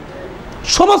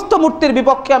 সমস্ত মূর্তির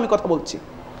বিপক্ষে আমি কথা বলছি।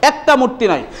 একটা মূর্তি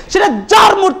নয়, সেটা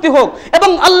যার মূর্তি হোক। এবং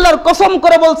আল্লাহর কসম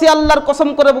করে বলছি, আল্লাহর কসম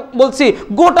করে বলছি,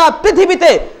 গোটা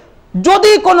পৃথিবীতে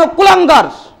যদি কোনো কুলাঙ্গার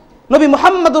নবী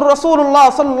মুহাম্মদুর রাসূলুল্লাহ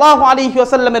সাল্লাল্লাহু আলাইহি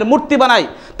ওয়াসাল্লামের মূর্তি বানায়,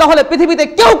 তাহলে পৃথিবীতে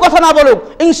কেউ কথা না বলুক,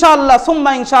 ইনশাআল্লাহ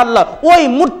সুম্মা ইনশাআল্লাহ ওই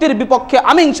মূর্তির বিপক্ষে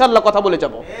আমি ইনশাআল্লাহ কথা বলে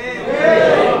যাব।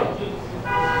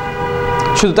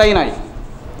 শুধু তাই নয়,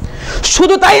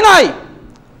 শুধু তাই নয়,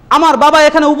 আমার বাবা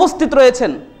এখানে উপস্থিত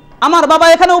রয়েছেন, আমার বাবা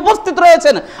এখানে উপস্থিত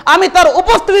রয়েছেন, আমি তার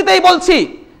উপস্থিতিতেই বলছি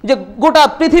যে গোটা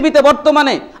পৃথিবীতে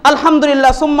বর্তমানে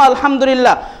আলহামদুলিল্লাহ সুম্মা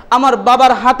আলহামদুলিল্লাহ আমার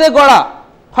বাবার হাতে গড়া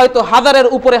হয়তো হাজারের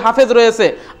উপরে হাফেজ রয়েছে,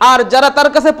 আর যারা তার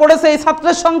কাছে পড়েছে এই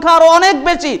ছাত্রের সংখ্যা আরো অনেক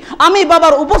বেশি। আমি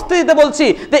বাবার উপস্থিতিতে বলছি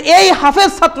যে এই হাফেজ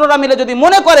ছাত্ররা মিলে যদি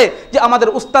মনে করে যে আমাদের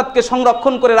উস্তাদকে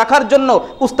সংরক্ষণ করে রাখার জন্য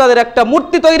উস্তাদের একটা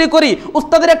মূর্তি তৈরি করি,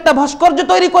 উস্তাদের একটা ভাস্কর্য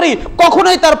তৈরি করি,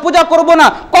 কখনোই তার পূজা করব না,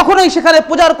 কখনোই সেখানে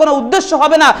পূজার কোনো উদ্দেশ্য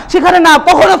হবে না, সেখানে না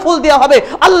কখনো ফুল দেওয়া হবে।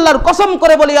 আল্লাহর কসম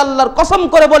করে বলি, আল্লাহর কসম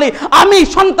করে বলি, আমি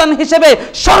সন্তান হিসেবে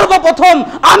সর্বপ্রথম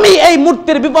আমি এই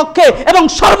মূর্তির বিপক্ষে এবং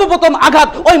সর্বপ্রথম আঘাত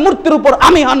ওই মূর্তির উপর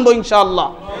আমি আনবো ইনশাআল্লাহ।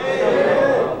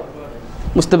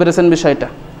 বুঝতে পেরেছেন বিষয়টা?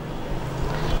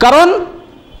 কারণ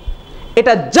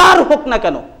এটা যার হোক না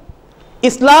কেন,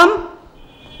 ইসলাম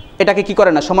এটাকে কি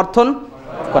করে না, সমর্থন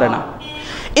করে না।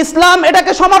 ইসলাম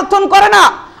এটাকে সমর্থন করে না,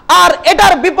 আর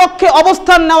এটার বিপক্ষে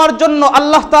অবস্থান নেওয়ার জন্য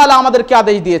আল্লাহ তাআলা আমাদেরকে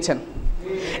আদেশ দিয়েছেন।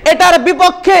 এটার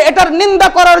বিপক্ষে, এটার নিন্দা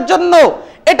করার জন্য,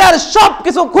 এটার সব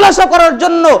কিছু খুলাসা করার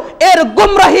জন্য, এর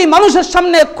গুমরাহি মানুষের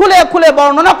সামনে খুলে খুলে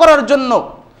বর্ণনা করার জন্য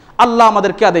আল্লাহ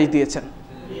আমাদেরকে আদেশ দিয়েছেন।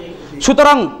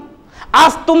 সুতরাং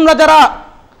আজ তোমরা যারা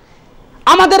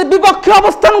আমাদের বিপক্ষে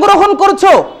অবস্থান গ্রহণ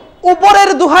করছো, উপরের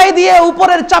দোহাই দিয়ে,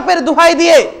 উপরের চাপের দোহাই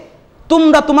দিয়ে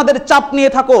তোমরা তোমাদের চাপ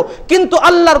নিয়ে থাকো, কিন্তু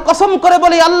আল্লাহর কসম করে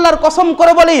বলি, আল্লাহর কসম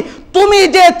করে বলি, তুমি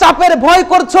যে চাপের ভয়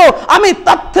করছো আমি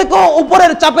তার থেকেও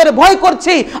উপরের চাপের ভয়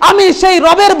করছি। আমি সেই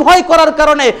রবের ভয় করার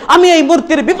কারণে আমি এই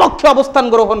মূর্তির বিপক্ষে অবস্থান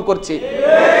গ্রহণ করছি,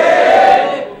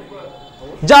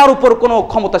 যার উপর কোনো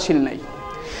ক্ষমতাশীল নাই।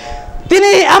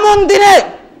 তিনি এমন দিনে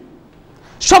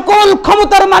সকল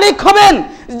ক্ষমতার মালিক হবেন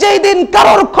যেই দিন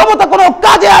কারোর ক্ষমতা কোনো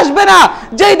কাজে আসবে না,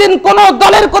 যেই দিন কোনো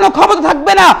দলের কোনো ক্ষমতা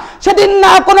থাকবে না, সেদিন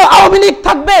না কোনো আওয়ামী লীগ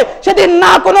থাকবে, সেদিন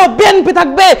না কোনো বিএনপি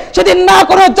থাকবে, সেদিন না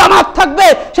কোনো জামাত থাকবে,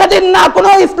 সেদিন না কোনো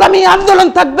ইসলামী আন্দোলন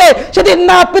থাকবে, সেদিন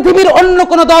না পৃথিবীর অন্য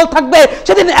কোনো দল থাকবে,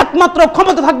 সেদিন একমাত্র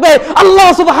ক্ষমতা থাকবে আল্লাহ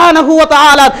সুবহানাহু ওয়া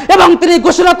তাআলা। এবং তিনি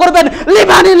ঘোষণা করবেন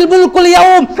লিমানিল মুলকুল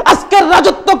ইয়াউম, আজকের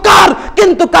রাজত্ব কার,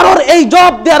 কিন্তু কারোর এই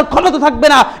জবাব দেওয়ার ক্ষমতা থাকবে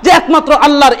না যে একমাত্র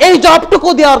আল্লাহর, এই জবাবটুকু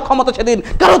দেওয়ার ক্ষমতা সেদিন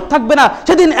কারোর থাকবে না।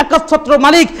 সেদিন একচ্ছত্র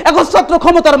মালিক, একচ্ছত্র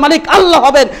ক্ষমতার মালিক আল্লাহ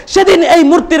হবেন। সেদিন এই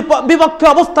মূর্তির বিপক্ষে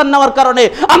অবস্থান নেওয়ার কারণে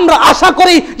আমরা আশা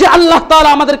করি যে আল্লাহ তাআলা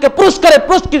আমাদেরকে পুরস্কারে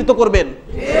পুরস্কৃত করবেন।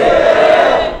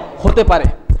 হতে পারে,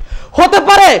 হতে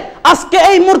পারে আজকে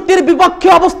এই মূর্তির বিপক্ষে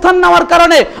অবস্থান নেওয়ার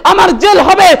কারণে আমার জেল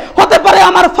হবে, হতে পারে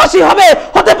আমার ফাঁসি হবে,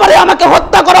 হতে পারে আমাকে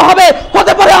হত্যা করা হবে,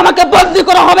 হতে পারে আমাকে বন্দী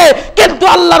করা হবে, কিন্তু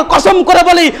আল্লাহর কসম করে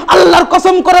বলি, আল্লাহর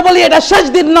কসম করে বলি, এটা শেষ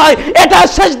দিন নয়, এটা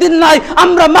শেষ দিন নয়।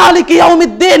 আমরা মালিক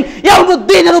ইয়াউমিদ্দিন,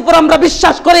 ইয়াউমুদ্দিনের উপর আমরা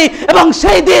বিশ্বাস করি, এবং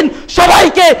সেই দিন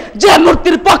সবাইকে, যে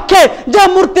মূর্তির পক্ষে, যে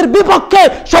মূর্তির বিপক্ষে,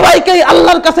 সবাইকেই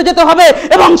আল্লাহর কাছে যেতে হবে,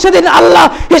 এবং সেদিন আল্লাহ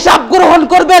হিসাব গ্রহণ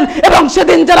করবেন। এবং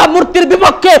সেদিন যারা মূর্তির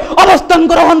বিপক্ষে অবস্থান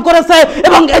গ্রহণ করেছে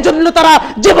এবং এজন্য তারা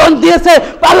জীবন দিয়েছে,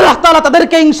 আল্লাহ তাআলা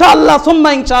তাদেরকে ইনশাআল্লাহ সুম্মা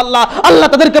ইনশাআল্লাহ আল্লাহ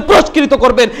তাদেরকে পুরস্কৃত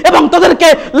করবেন এবং তাদেরকে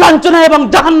লাঞ্ছনা এবং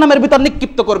জাহান্নামের ভিতর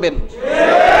নিক্ষিপ্ত করবেন।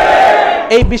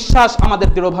 এই বিশ্বাস আমাদের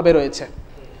দৃঢ়ভাবে রয়েছে,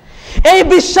 এই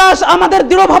বিশ্বাস আমাদের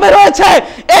দৃঢ়ভাবে রয়েছে।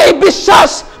 এই বিশ্বাস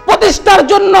প্রতিষ্ঠার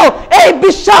জন্য, এই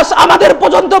বিশ্বাস আমাদের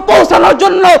পর্যন্ত পৌঁছানোর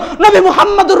জন্য নবী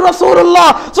মুহাম্মদুর রাসূলুল্লাহ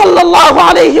সাল্লাল্লাহু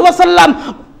আলাইহি ওয়াসাল্লাম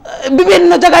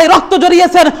বিভিন্ন জায়গায় রক্ত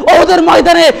জড়িয়েছেন, ওদের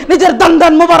ময়দানে নিজের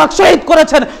দান মোবারক শহীদ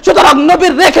করেছেন। সুতরাং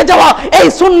নবীর রেখে যাওয়া এই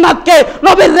সুন্নাতকে,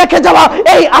 নবীর রেখে যাওয়া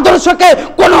এই আদর্শকে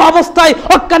কোনো অবস্থায়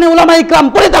হক্কানি উলামায়ে কিরাম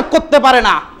পরিত্যাগ করতে পারে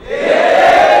না।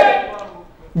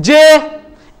 যে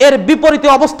এর বিপরীতে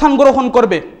অবস্থান গ্রহণ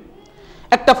করবে,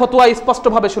 একটা ফতোয়া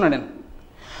স্পষ্টভাবে শুনে নেন,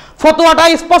 ফতোয়াটা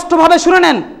স্পষ্টভাবে শুনে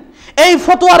নেন। এই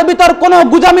ফতোয়ার ভিতর কোনো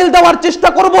গুজামিল দেওয়ার চেষ্টা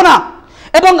করব না,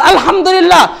 এবং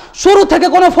আলহামদুলিল্লাহ শুরু থেকে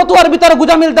কোনো ফতোয়ার ভিতরে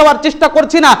গুজামিল দেওয়ার চেষ্টা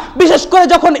করছি না, বিশেষ করে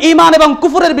যখন ঈমান এবং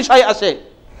কুফরের বিষয় আসে।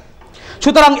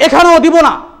 সুতরাং এখানেও দিব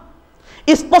না,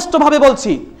 স্পষ্টভাবে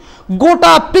বলছি,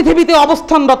 গোটা পৃথিবীতে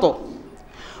অবস্থানরত,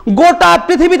 গোটা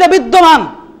পৃথিবীতে বিদ্যমান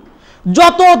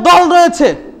যত দল রয়েছে,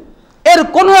 এর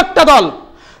কোনো একটা দল,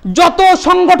 যত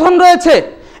সংগঠন রয়েছে,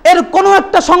 এর কোনো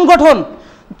একটা সংগঠন,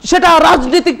 সেটা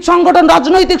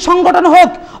রাজনৈতিক সংগঠন হোক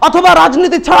অথবা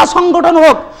রাজনীতি ছাড়া সংগঠন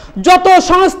হোক, যত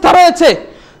সংস্থা রয়েছে,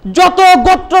 যত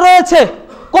গোত্র রয়েছে,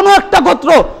 কোনো একটা গোত্র,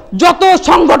 যত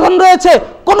সংগঠন রয়েছে,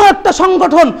 কোনো একটা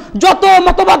সংগঠন, যত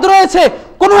মতবাদ রয়েছে,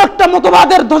 কোনো একটা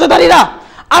মতবাদের ধ্বজাধারীরা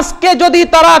আজকে যদি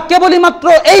তারা কেবলই মাত্র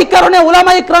এই কারণে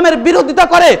উলামা ইকরামের বিরোধিতা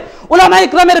করে, উলামা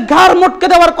ইকরামের ঘাড় মটকে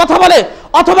দেওয়ার কথা বলে,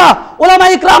 অথবা উলামা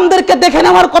ইকরামদেরকে দেখে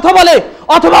নেওয়ার কথা বলে,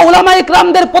 অথবা উলামা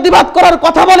ইকরামদের প্রতিবাদ করার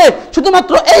কথা বলে,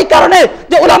 শুধুমাত্র এই কারণে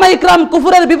যে উলামা ইকরাম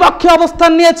কুফরের বিপক্ষে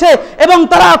অবস্থান নিয়েছে এবং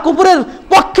তারা কুফরের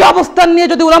পক্ষে অবস্থান নিয়ে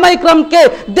যদি উলামা ইকরামকে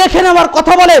দেখে নেওয়ার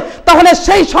কথা বলে, তাহলে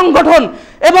সেই সংগঠন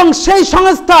এবং সেই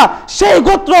সংস্থা, সেই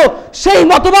গোত্র, সেই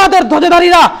মতবাদের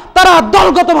ধ্বজাধারীরা তারা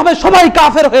দলগতভাবে সবাই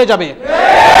কাফের হয়ে যাবে।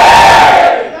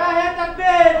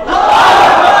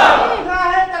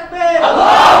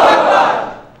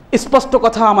 স্পষ্ট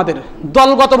কথা আমাদের,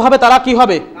 দলগতভাবে তারা কি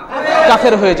হবে?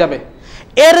 কাফের হয়ে যাবে।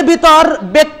 এর ভিতর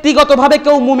ব্যক্তিগতভাবে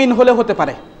কেউ মুমিন হলে হতে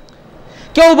পারে,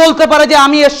 কেউ বলতে পারে যে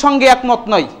আমি এর সঙ্গে একমত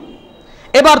নই।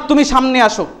 এবার তুমি সামনে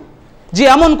আসো, যে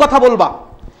এমন কথা বলবা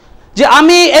যে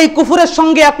আমি এই কুফরের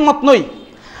সঙ্গে একমত নই,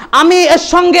 আমি এর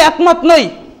সঙ্গে একমত নই,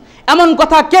 এমন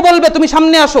কথা কে বলবে? তুমি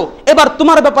সামনে আসো। এবার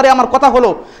তোমার ব্যাপারে আমার কথা হলো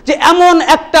যে এমন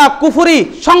একটা কুফরি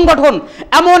সংগঠন,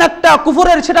 এমন একটা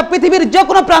কুফরের, সেটা পৃথিবীর যে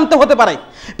কোনো প্রান্তে হতে পারে,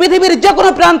 পৃথিবীর যে কোনো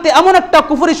প্রান্তে এমন একটা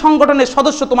কুফরি সংগঠনের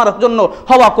সদস্য তোমার জন্য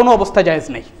হওয়া কোনো অবস্থায় জায়েজ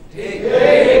নেই।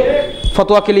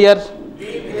 ফতোয়া ক্লিয়ার?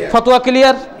 ফতোয়া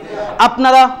ক্লিয়ার?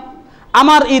 আপনারা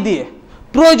আমার দিয়ে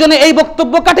প্রয়োজনে এই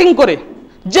বক্তব্য কাটিং করে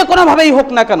যে কোনোভাবেই হোক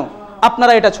না কেন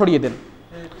আপনারা এটা ছড়িয়ে দেন,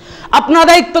 আপনারা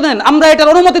দায়িত্ব নেন। আমরা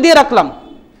এটার অনুমতি দিয়ে রাখলাম।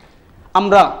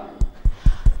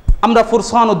 আমরা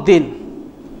ফুরসান উদ্দিন,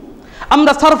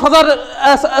 আমরা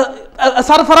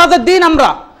সরফরাজের দিন,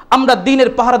 আমরা দ্বীনের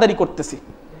পাহারাদারি করতেছি,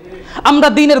 আমরা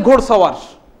দ্বীনের ঘোড়সওয়ার।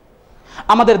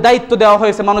 আমাদের দায়িত্ব দেওয়া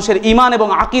হয়েছে মানুষের ঈমান এবং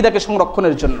আকীদাকে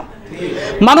সংরক্ষণের জন্য।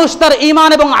 মানুষ তার ঈমান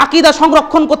এবং আকীদা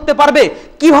সংরক্ষণ করতে পারবে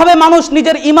কিভাবে, মানুষ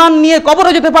নিজের ঈমান নিয়ে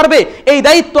কবরে যেতে পারবে, এই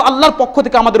দায়িত্ব আল্লাহর পক্ষ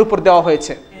থেকে আমাদের উপর দেওয়া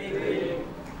হয়েছে।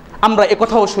 আমরা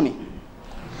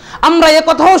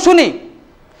একথাও শুনি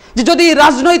যে যদি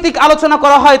রাজনৈতিক আলোচনা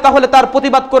করা হয় তাহলে তার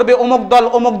প্রতিবাদ করবে অমুক দল,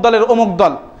 অমুক দলের অমুক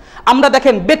দল। আমরা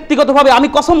দেখেন ব্যক্তিগতভাবে, আমি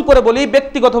কসম করে বলি,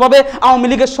 ব্যক্তিগতভাবে আওয়ামী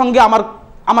লীগের সঙ্গে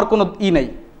আমার কোনো নেই।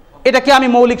 এটাকে আমি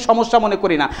মৌলিক সমস্যা মনে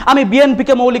করি না। আমি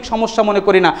বিএনপিকে মৌলিক সমস্যা মনে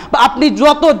করি না, বা আপনি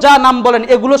যত যা নাম বলেন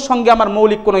এগুলোর সঙ্গে আমার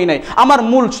মৌলিক কোনোই নাই। আমার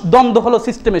মূল দ্বন্দ্ব হলো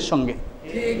সিস্টেমের সঙ্গে,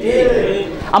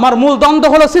 আমার মূল দ্বন্দ্ব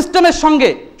হলো সিস্টেমের সঙ্গে।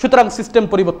 সুতরাং সিস্টেম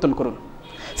পরিবর্তন করুন,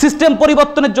 সিস্টেম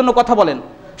পরিবর্তনের জন্য কথা বলেন।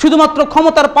 শুধুমাত্র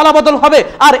ক্ষমতার পালাবদল হবে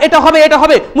আর এটা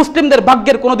হবে, মুসলিমদের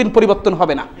ভাগ্যের কোনোদিন পরিবর্তন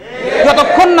হবে না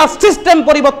যতক্ষণ না সিস্টেম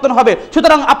পরিবর্তন হবে।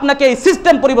 সুতরাং আপনাকে এই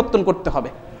সিস্টেম পরিবর্তন করতে হবে।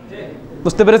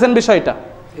 বুঝতে পেরেছেন বিষয়টা?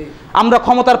 আমরা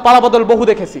ক্ষমতার পালাবদল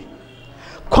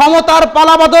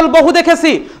বহু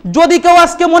দেখেছি, যদি কেউ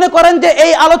আজকে মনে করেন যে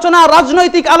এই আলোচনা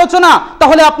রাজনৈতিক আলোচনা,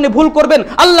 তাহলে আপনি ভুল করবেন।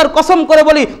 আল্লাহর কসম করে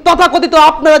বলি, তথাকথিত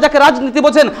আপনারা যাকে রাজনীতি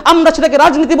বোঝেন, আমরা সেটাকে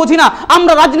রাজনীতি বুঝি না।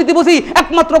 আমরা রাজনীতি বুঝি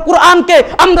একমাত্র কুরআনকে,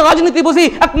 আমরা রাজনীতি বুঝি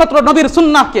একমাত্র নবীর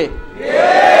সুন্নাহকে।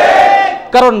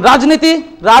 কারণ রাজনীতি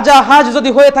রাজা হাঁস যদি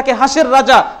হয়ে থাকে হাঁসের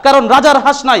রাজা, কারণ রাজার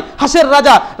হাঁস নাই, হাঁসের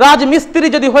রাজা। রাজমিস্ত্রি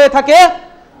যদি হয়ে থাকে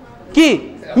কি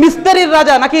মিস্ত্রির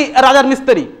রাজা নাকি রাজার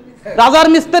মিস্ত্রি? রাজার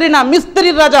মিস্ত্রি না,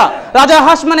 মিস্ত্রির রাজা। রাজা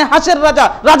হাঁস মানে হাঁসের রাজা,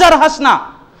 রাজার হাঁস না।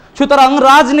 সুতরাং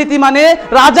রাজনীতি মানে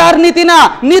রাজার নীতি না,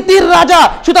 নীতির রাজা।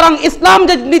 সুতরাং ইসলাম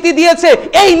যে নীতি দিয়েছে,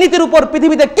 এই নীতির উপর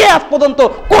পৃথিবীতে কে আজ পর্যন্ত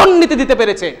কোন নীতি দিতে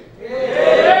পেরেছে?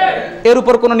 এর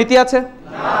উপর কোন নীতি আছে?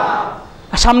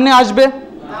 সামনে আসবে?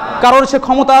 কারোর সে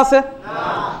ক্ষমতা আছে?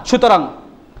 সুতরাং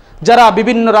যারা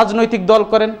বিভিন্ন রাজনৈতিক দল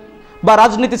করেন বা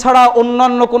রাজনীতি ছাড়া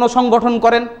অন্যান্য কোনো সংগঠন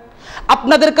করেন,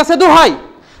 আপনাদের কাছে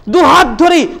দুহাত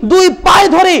ধরি, দুই পায়ে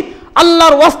ধরি,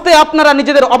 আল্লাহর ওয়াস্তে আপনারা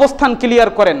নিজেদের অবস্থান ক্লিয়ার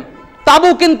করেন। তাবু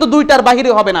কিন্তু দুইটার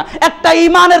বাহিরে হবে না। একটা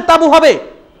ঈমানের তাবু হবে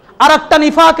আর একটা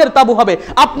নিফাকের তাবু হবে।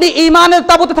 আপনি ঈমানের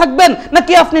তাবুতে থাকবেন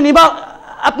নাকি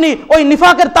আপনি ওই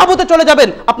নিফাকের তাবুতে চলে যাবেন,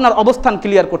 আপনার অবস্থান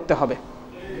ক্লিয়ার করতে হবে।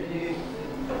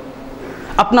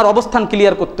 আপনার অবস্থান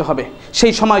ক্লিয়ার করতে হবে।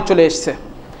 সেই সময় চলে এসেছে,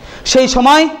 সেই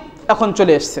সময় এখন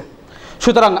চলে এসেছে।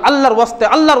 সুতরাং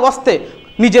আল্লাহর ওয়াস্তে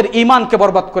নিজের ঈমানকে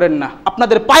বরবাদ করেন না।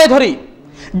 আপনাদের পায়ে ধরি,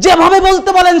 যেভাবে বলতে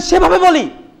বলেন সেভাবে বলি।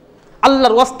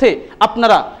 আল্লাহর ওয়াস্তে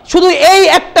আপনারা শুধু এই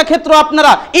একটা ক্ষেত্র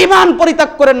আপনারা ঈমান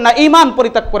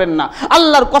পরিত্যাগ করেন না,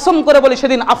 আল্লাহর কসম করে বলি,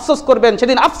 সেদিন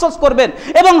আফসোস করবেন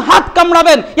এবং হাত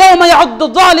কামড়াবেন। ইয়াউমা ইয়াউদ্দু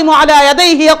যালিমু আলা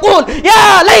ইয়াদাইহি ইয়াকুল ইয়া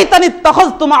লাইতানি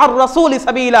ইত্তাখাযতু মা'আর রাসূলি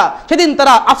সাবিলা। সেদিন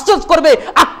তারা আফসোস করবে,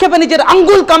 আক্ষেপে নিজের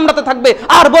আঙ্গুল কামড়াতে থাকবে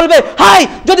আর বলবে, হায়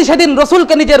যদি সেদিন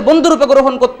রাসূলকে নিজের বন্ধুরূপে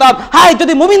গ্রহণ করতাম, হায়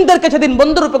যদি মুমিনদেরকে সেদিন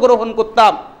বন্ধুরূপে গ্রহণ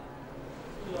করতাম।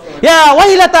 ইয়া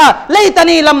ওয়াইলাতা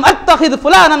লাইতানি লাম আত্তাখিয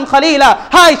ফুলানান খলিলা।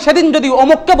 হায় সেদিন যদি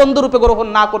অমুককে বন্ধুরূপে গ্রহণ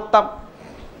না করতাম।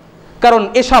 কারণ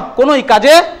এসব কোনোই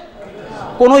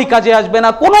কাজে আসবে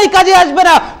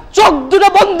না। চোখ দুটো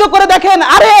বন্ধ করে দেখেন,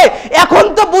 আরে এখন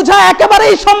তো বোঝা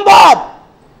একেবারেই সম্ভব।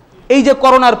 এই যে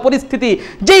করোনার পরিস্থিতি,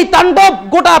 যেই তাণ্ডব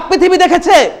গোটা পৃথিবী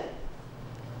দেখেছে,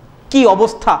 কি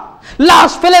অবস্থা!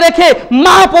 লাশ ফেলে রেখে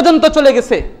মা পর্যন্ত চলে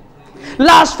গেছে,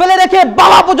 লাশ ফেলে রেখে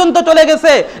বাবা পর্যন্ত চলে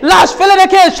গেছে, লাশ ফেলে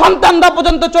রেখে সন্তানরা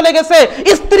পর্যন্ত চলে গেছে,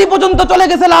 স্ত্রী পর্যন্ত চলে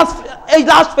গেছে এই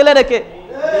লাশ ফেলে রেখে।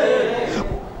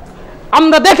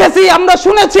 আমরা দেখেছি, আমরা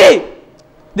শুনেছি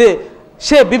যে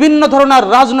সে বিভিন্ন ধরনের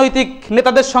রাজনৈতিক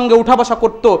নেতাদের সঙ্গে উঠা বসা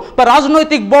করত, বা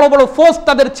রাজনৈতিক বড় বড় পোস্ট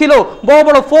তাদের ছিল, বড়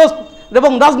বড় পোস্ট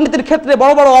এবং রাজনীতির ক্ষেত্রে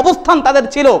বড় বড় অবস্থান তাদের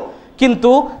ছিল,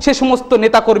 কিন্তু সে সমস্ত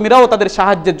নেতাকর্মীরাও তাদের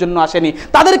সাহায্যের জন্য আসেনি,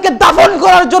 তাদেরকে দাফন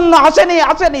করার জন্য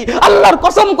আসেনি। আল্লাহর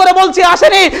কসম করে বলছি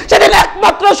আসেনি। সেদিন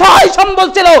একমাত্র সহায় সম্বল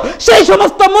ছিল সেই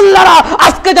সমস্ত মোল্লারা,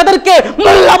 আজকে যাদেরকে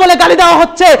মোল্লা বলে গালি দেওয়া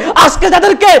হচ্ছে, আজকে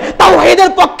যাদেরকে তাওহীদের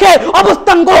পক্ষে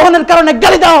অবস্থান গ্রহণের কারণে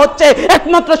গালি দেওয়া হচ্ছে,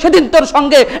 একমাত্র সেদিন তোর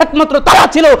সঙ্গে একমাত্র তারা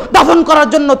ছিল, দাফন করার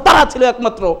জন্য তারা ছিল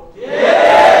একমাত্র।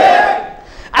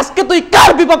 আজকে তুই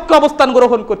কার বিপক্ষে অবস্থান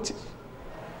গ্রহণ করছিস?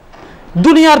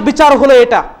 দুনিয়ার বিচার হলো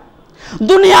এটা,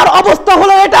 দুনিয়ার অবস্থা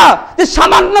হলো এটা, যে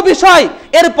সামান্য বিষয়,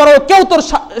 এরপরও কেউ তোর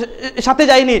সাথে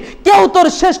যায়নি, কেউ তোর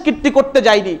শেষ কীর্তি করতে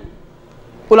যায়নি।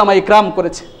 উলামা ইকরাম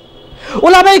করেছে,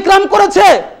 উলামা ইকরাম করেছে।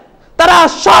 তারা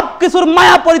সব কিছুর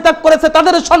মায়া পরিত্যাগ করেছে।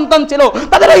 তাদের সন্তান ছিল,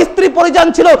 তাদের স্ত্রী পরিজন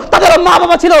ছিল, তাদের মা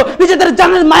বাবা ছিল, নিজেদের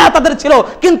জানের মায়া তাদের ছিল,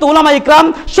 কিন্তু উলামা ইকরাম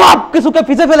সব কিছুকে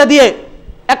পিছে ফেলে দিয়ে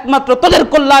একমাত্র তোদের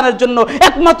কল্যাণের জন্য,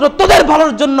 একমাত্র তোদের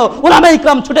ভালোর জন্য উলামা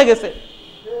ইকরাম ছুটে গেছে।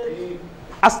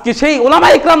 আজকে সেই উলামা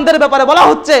ইকরামদের ব্যাপারে বলা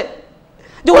হচ্ছে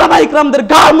যে উলামা ইকরামদের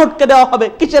গাল মোটকে দেওয়া হবে।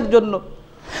 কিসের জন্য?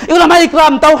 উলামা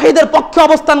ইকরাম তাওহীদের পক্ষে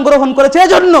অবস্থান গ্রহণ করেছে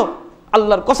এজন্য।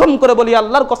 আল্লাহর কসম করে বলি,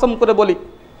 আল্লাহর কসম করে বলি,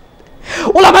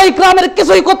 উলামা ইকরামের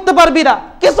কিছুই করতে পারবি না,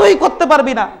 কিছুই করতে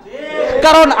পারবি না।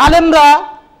 কারণ আলেমরা,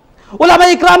 উলামা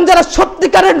ইকরাম যারা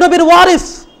সত্যিকারের নবীর ওয়ারিস,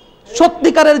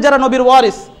 সত্যিকারের যারা নবীর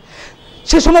ওয়ারিস,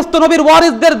 সে সমস্ত নবীর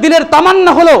ওয়ারিসদের দিলের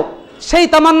তামান্না হলো সেই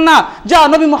তামান্না যা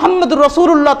নবী মুহাম্মদুর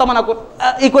রাসূলুল্লাহ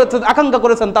করেছেন, আকাঙ্ক্ষা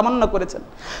করেছেন, তামান্না করেছেন।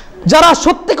 যারা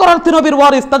সত্যিকার অর্থে নবীর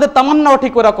ওয়ারিস, তাদের তামান্নাও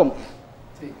ঠিক ওরকম।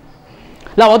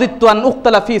 লা ওয়াদিতু আন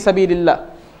উকতালা ফি সাবিলিল্লাহ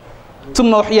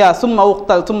সুম্মা উহিয়া সুম্মা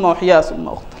উকতাল সুম্মা উহিয়া সুম্মা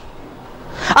উকতাল।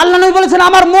 আল্লাহ নবী বলেছেন,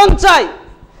 আমার মন চাই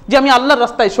যে আমি আল্লাহর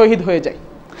রাস্তায় শহীদ হয়ে যাই,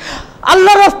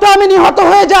 আল্লাহর রাস্তায় আমি নিহত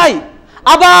হয়ে যাই,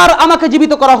 আবার আমাকে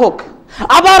জীবিত করা হোক,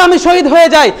 আবার আমি শহীদ হয়ে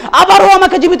যাই, আবারও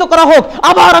আমাকে জীবিত করা হোক,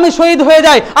 আবার আমি শহীদ হয়ে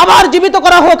যাই, আবার জীবিত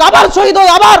করা হোক, আবার শহীদ হই,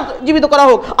 আবার জীবিত করা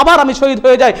হোক, আবার আমি শহীদ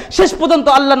হয়ে যাই। শেষ পর্যন্ত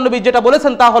আল্লাহর নবী যেটা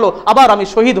বলেছেন তা হলো আবার আমি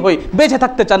শহীদ হই। বেঁচে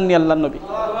থাকতে চাননি আল্লাহর নবী।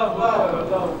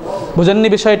 বুঝেননি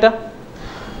বিষয়টা?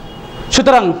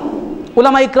 সুতরাং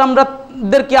উলামা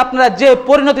ইকরামদেরকে আপনারা যে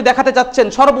পরিণতি দেখাতে চাচ্ছেন,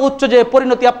 সর্বোচ্চ যে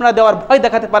পরিণতি আপনারা দেওয়ার ভয়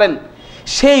দেখাতে পারেন,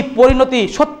 সেই পরিণতি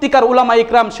সত্যিকার উলামা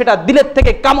ইকরাম সেটা দিলের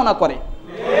থেকে কামনা করে।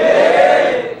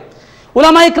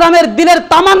 উলামা ইকরামের দিলের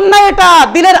তামান্না এটা,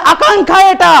 দিলের আকাঙ্ক্ষা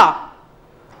এটা।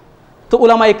 তো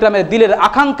উলামা ইকরামের দিলের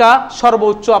আকাঙ্ক্ষা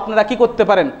সর্বোচ্চ আপনারা কি করতে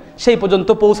পারেন? সেই পর্যন্ত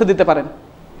পৌঁছে দিতে পারেন।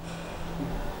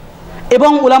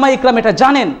 এবং উলামা ইকরাম এটা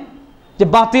জানেন যে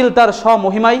বাতিল তার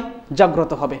স্বমহিমায়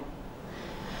জাগ্রত হবে।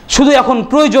 শুধু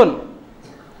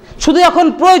এখন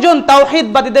প্রয়োজন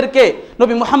তাওহীদবাদীদেরকে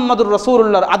নবী মুহাম্মদুর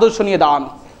রাসূলুল্লাহর আদর্শ নিয়ে দাঁড়ানো।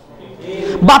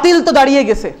 বাতিল তো দাঁড়িয়ে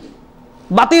গেছে,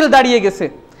 বাতিল দাঁড়িয়ে গেছে।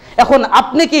 এখন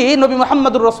আপনি কি নবী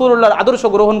মুহাম্মদুর রাসূলুল্লাহর আদর্শ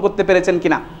গ্রহণ করতে পেরেছেন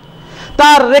কিনা?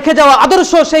 তার রেখে যাওয়া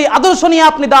আদর্শ, সেই আদর্শ নিয়ে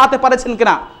আপনি দাঁড়াতে পারেছেন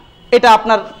কিনা, এটা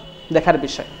আপনার দেখার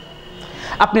বিষয়।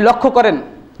 আপনি লক্ষ্য করেন,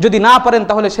 যদি না পারেন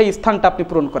তাহলে সেই স্থানটা আপনি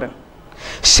পূরণ করেন।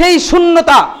 সেই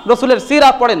শূন্যতা, রসুলের সিরা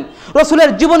পড়েন, রসুলের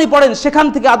জীবনী পড়েন, সেখান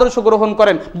থেকে আদর্শ গ্রহণ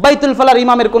করেন। বাইতুল ফালার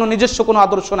ইমামের কোনো নিজস্ব কোনো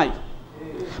আদর্শ নাই,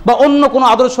 বা অন্য কোনো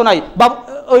আদর্শ নাই।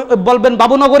 বলবেন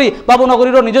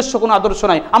বাবুনগরীরও নিজস্ব কোনো আদর্শ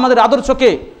নাই। আমাদের আদর্শ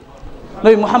কে?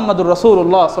 নবী মুহাম্মদুর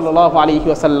রাসূলুল্লাহ সাল্লাল্লাহু আলাইহি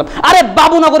ওয়াসাল্লাম। আরে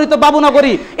বাবুনগরী তো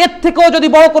বাবুনগরী, এর থেকেও যদি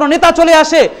বড় কোনো নেতা চলে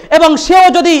আসে এবং সেও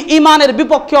যদি ঈমানের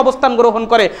বিপক্ষে অবস্থান গ্রহণ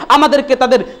করে, আমাদেরকে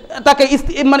তাকে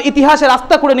মানে ইতিহাসের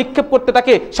রাস্তা করে নিক্ষেপ করতে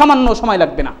তাকে সামান্য সময়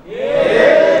লাগবে না।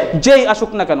 যেই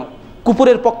আসুক না কেন,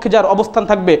 কুফরের পক্ষে যার অবস্থান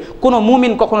থাকবে, কোনো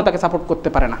মুমিন কখনো তাকে সাপোর্ট করতে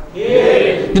পারে না।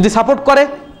 যদি সাপোর্ট করে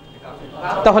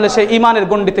তাহলে সে ঈমানের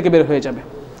গণ্ডি থেকে বের হয়ে যাবে।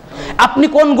 আপনি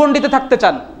কোন গণ্ডিতে থাকতে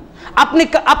চান?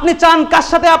 আপনি চান কার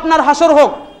সাথে আপনার হাসর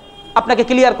হোক, আপনাকে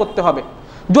ক্লিয়ার করতে হবে।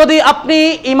 যদি আপনি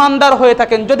ঈমানদার হয়ে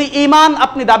থাকেন, যদি ঈমান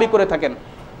আপনি দাবি করে থাকেন,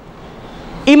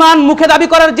 ঈমান মুখে দাবি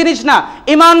করার জিনিস না,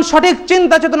 ঈমান সঠিক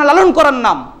চিন্তা চেতনা লালন করার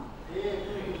নাম।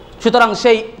 সুতরাং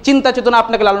সেই চিন্তা চেতনা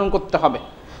আপনাকে লালন করতে হবে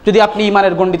যদি আপনি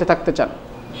ঈমানের গণ্ডিতে থাকতে চান।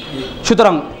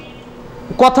 সুতরাং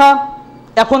কথা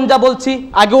এখন যা বলছি,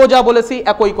 আগেও যা বলেছি,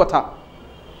 একই কথা।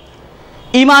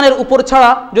 ঈমানের উপর ছাড়া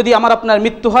যদি আমার আপনার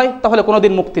মৃত্যু হয় তাহলে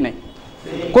কোনোদিন মুক্তি নেই,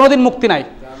 কোনোদিন মুক্তি নাই।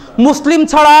 মুসলিম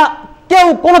ছাড়া কেউ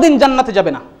কোনোদিন জান্নাতে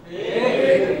যাবে না,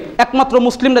 একমাত্র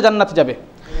মুসলিমরা জান্নাতে যাবে।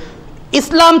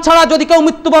 ইসলাম ছাড়া যদি কেউ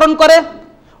মৃত্যুবরণ করে,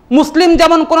 মুসলিম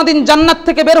যেমন কোনোদিন জান্নাত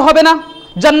থেকে বের হবে না,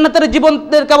 জান্নাতের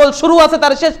জীবনের কেবল শুরু আছে,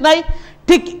 তার শেষ নাই,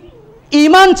 ঠিক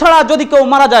ঈমান ছাড়া যদি কেউ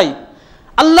মারা যায়,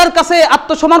 আল্লাহর কাছে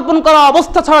আত্মসমর্পণ করা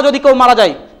অবস্থা ছাড়া যদি কেউ মারা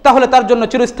যায়, তাহলে তার জন্য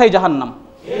চিরস্থায়ী জাহান্নাম।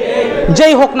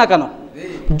 যেই হোক না কেন,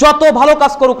 যত ভালো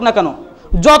কাজ করুক না কেন,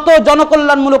 যত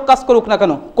জনকল্যাণমূলক কাজ করুক না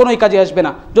কেন, কোনোই কাজে আসবে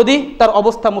না যদি তার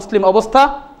অবস্থা মুসলিম অবস্থা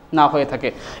না হয়ে থাকে।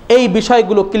 এই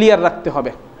বিষয়গুলো ক্লিয়ার রাখতে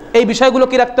হবে, এই বিষয়গুলো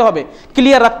কি রাখতে হবে?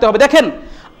 ক্লিয়ার রাখতে হবে। দেখেন,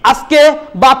 আজকে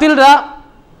বাতিলরা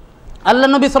আল্লাহ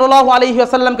নবী সাল্লাল্লাহু আলাইহি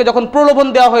ওয়াসাল্লামকে যখন প্রলোভন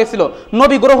দেওয়া হয়েছিল,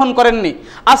 নবী গ্রহণ করেননি।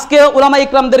 আজকে উলামা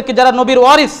ইকরামদেরকে, যারা নবীর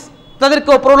ওয়ারিস,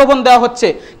 তাদেরকেও প্রলোভন দেওয়া হচ্ছে।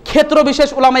 ক্ষেত্র বিশেষ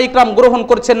উলামা ইকরাম গ্রহণ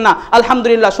করছেন না,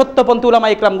 আলহামদুলিল্লাহ, সত্যপন্থী উলামা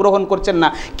ইকরাম গ্রহণ করছেন না।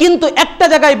 কিন্তু একটা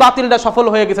জায়গায় বাতিলরা সফল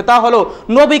হয়ে গেছে, তা হলো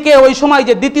নবীকে ওই সময়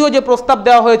যে দ্বিতীয় যে প্রস্তাব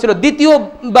দেওয়া হয়েছিল,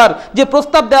 দ্বিতীয়বার যে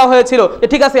প্রস্তাব দেওয়া হয়েছিল যে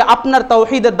ঠিক আছে আপনার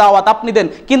তাওহীদের দাওয়াত আপনি দেন,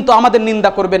 কিন্তু আমাদের নিন্দা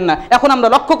করবেন না। এখন আমরা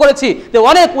লক্ষ্য করেছি যে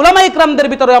অনেক উলামা ইকরামদের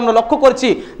ভিতরে আমরা লক্ষ্য করছি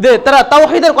যে তারা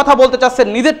তাওহীদের কথা বলতে চাচ্ছেন,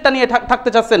 নিজেরটা নিয়ে থাকতে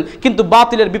চাচ্ছেন, কিন্তু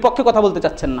বাতিলের বিপক্ষে কথা বলতে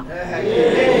চাচ্ছেন না।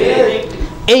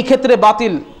 এই ক্ষেত্রে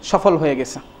বাতিল সফল হয়ে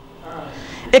গেছে,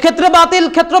 এক্ষেত্রে বাতিল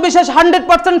ক্ষেত্র বিশেষ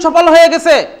 100% সফল হয়ে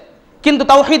গেছে। কিন্তু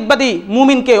তাওহীদবাদী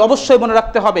মুমিনকে অবশ্যই মনে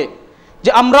রাখতে হবে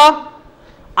যে আমরা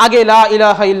আগে লা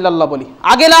ইলাহা ইল্লাল্লাহ বলি,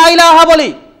 আগে লা ইলাহা বলি,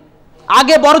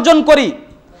 আগে বর্জন করি।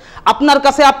 আপনার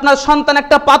কাছে আপনার সন্তান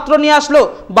একটা পাত্র নিয়ে আসলো,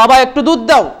 বাবা একটু দুধ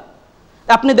দাও,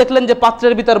 আপনি দেখলেন যে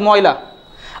পাত্রের ভিতর ময়লা,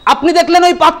 আপনি দেখলেন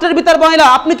ওই পাত্রের ভিতর ময়লা,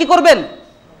 আপনি কি করবেন?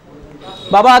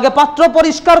 বাবা আগে পাত্র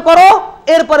পরিষ্কার করো,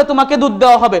 এরপরে তোমাকে দুধ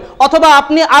দেওয়া হবে। অথবা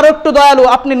আপনি আরো একটু দয়ালু,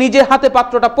 আপনি নিজে হাতে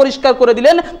পাত্রটা পরিষ্কার করে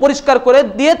দিলেন, পরিষ্কার করে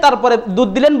দিয়ে তারপরে দুধ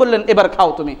দিলেন, বললেন এবার খাও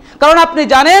তুমি। কারণ আপনি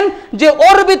জানেন যে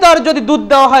ওর ভিতর যদি দুধ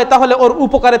দেওয়া হয় তাহলে ওর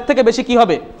উপকারের থেকে বেশি কি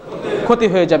হবে? ক্ষতি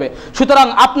হয়ে যাবে। সুতরাং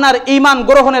আপনার ঈমান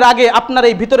গ্রহণের আগে আপনার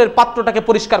এই ভিতরের পাত্রটাকে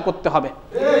পরিষ্কার করতে হবে।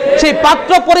 সেই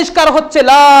পাত্র পরিষ্কার হচ্ছে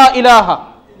লা ইলাহা,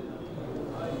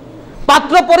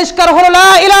 পাত্র পরিষ্কার হলো লা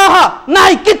ইলাহা,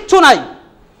 নাই কিচ্ছু নাই,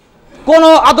 কোনো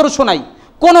আদর্শ নাই,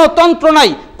 কোনো তন্ত্র নাই,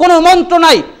 কোনো মন্ত্র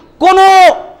নাই, কোনো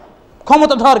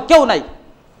ক্ষমতাধর কেউ নাই,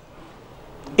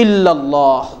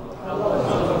 ইল্লাল্লাহ,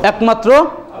 একমাত্র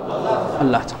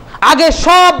আল্লাহ। আগে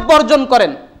সব বর্জন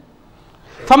করেন।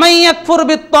 ফামান ইয়াকফুর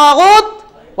বিত-তাগুত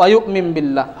ওয়া ইউমিন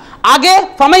বিল্লাহ, আগে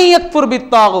ফামান ইয়াকফুর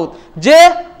বিত-তাগুত, যে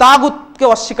তাগুতকে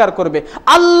অস্বীকার করবে,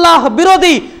 আল্লাহ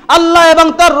বিরোধী, আল্লাহ এবং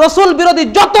তার রাসূল বিরোধী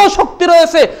যত শক্তি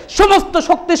রয়েছে সমস্ত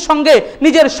শক্তির সঙ্গে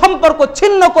নিজের সম্পর্ক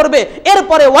ছিন্ন করবে,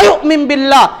 এরপরে ওয়া ইউমিন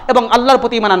বিল্লাহ, এবং আল্লাহর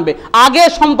প্রতি ঈমান আনবে। আগে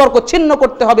সম্পর্ক ছিন্ন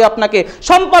করতে হবে আপনাকে।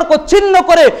 সম্পর্ক ছিন্ন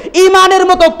করে ঈমানের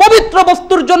মতো পবিত্র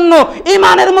বস্তুর জন্য,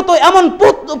 ঈমানের মতো এমন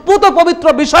পুত পবিত্র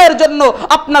বিষয়ের জন্য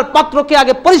আপনার পাত্রকে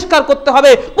আগে পরিষ্কার করতে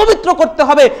হবে, পবিত্র করতে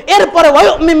হবে। এরপরে ওয়া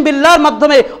ইউমিন বিল্লাহর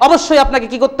মাধ্যমে অবশ্যই আপনাকে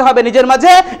কি করতে হবে? নিজের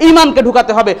মাঝে ঈমানকে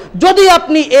ঢুকাতে হবে। যদি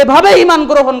আপনি এভাবে ঈমান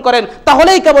গ্রহণ করেন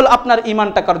তাহলেই কেবল আপনার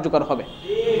ঈমানটা কার্যকর হবে।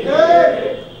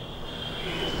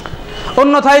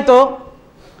 অন্যথায় তো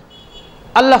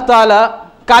আল্লাহ তাআলা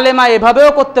কালেমা এভাবেও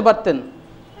করতে পারতেন,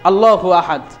 আল্লাহু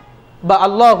আহাদ বা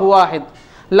আল্লাহু ওয়াহিদ।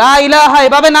 লা ইলাহা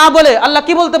এভাবে না বলে আল্লাহ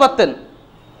কি বলতে পারতেন?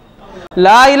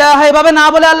 লা ইলাহা এভাবে না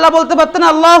বলে আল্লাহ বলতে পারতেন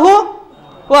আল্লাহু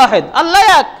ওয়াহিদ, আল্লাহ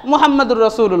এক, মুহাম্মাদুর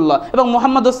রাসূলুল্লাহ, এবং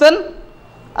মুহাম্মদ হোসেন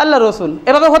আল্লাহ রসুল।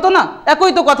 এভাবে হতো না?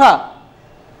 একই তো কথা,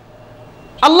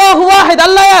 আল্লাহু ওয়াহিদ,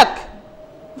 আল্লাহ এক,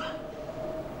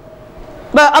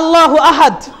 বা আল্লাহু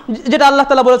আহাদ, যেটা আল্লাহ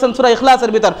তাআলা বলেছেন সূরা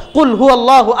ইখলাসের ভিতর, কুল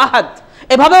হুয়াল্লাহু আহাদ।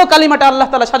 এভাবেও কালিমাটা আল্লাহ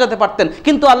তাআলা সাজাতে পারতেন,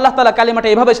 কিন্তু আল্লাহ তাআলা কালিমাটা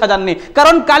এভাবে সাজাননি।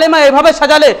 কারণ কালিমা এভাবে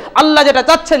সাজালে আল্লাহ যেটা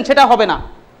চাচ্ছেন সেটা হবে না।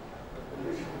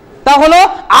 তা হলো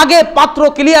আগে পাত্র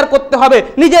ক্লিয়ার করতে হবে,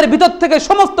 নিজের ভিতর থেকে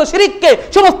সমস্ত শিরিককে,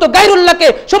 সমস্ত গায়রুল্লাহকে,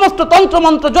 সমস্ত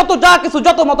তন্ত্রমন্ত্র, যত যা কিছু,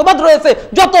 যত মতবাদ রয়েছে,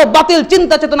 যত বাতিল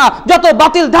চিন্তা চেতনা, যত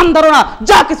বাতিল ধ্যান ধারণা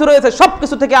যা কিছু রয়েছে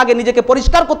সবকিছু থেকে আগে নিজেকে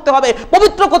পরিষ্কার করতে হবে,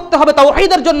 পবিত্র করতে হবে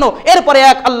তাওহীদের জন্য। এরপরে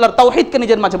এক আল্লাহর তাওহীদকে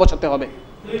নিজের মাঝে বসাতে হবে।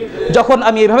 যখন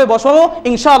আমি এইভাবে বসাবো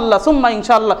ইনশাআল্লাহ সুম্মা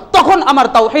ইনশাআল্লাহ, তখন আমার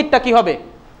তাওহীদটা কি হবে?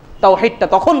 তাওহীদটা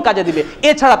তখন কাজে দিবে।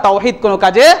 এছাড়া তাওহীদ কোনো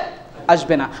কাজে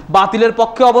আসবে না। বাতিলের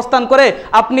পক্ষে অবস্থান করে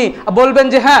আপনি বলবেন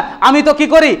যে হ্যাঁ আমি তো কি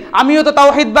করি, আমিও তো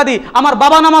তাওহীদবাদী, আমার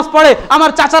বাবা নামাজ পড়ে,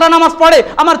 আমার চাচারা নামাজ পড়ে,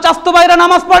 আমার চাচতো ভাইরা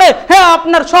নামাজ পড়ে। হ্যাঁ,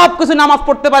 আপনার সব কিছু নামাজ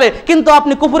পড়তে পারে, কিন্তু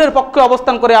আপনি কুফরের পক্ষে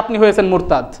অবস্থান করে আপনি হয়েছেন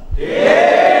মুরতাদ,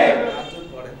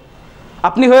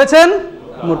 আপনি হয়েছেন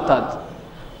মুরতাদ।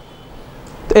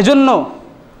 এজন্য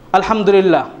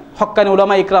আলহামদুলিল্লাহ হক্কানি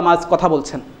উলামা ইকরাম আজ কথা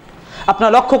বলছেন,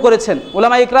 আপনারা লক্ষ্য করেছেন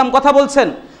উলামা ইকরাম কথা বলছেন।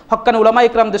 হক্কানি উলামা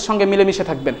ইকরামদের সঙ্গে মিলেমিশে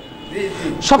থাকবেন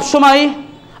সব সময়।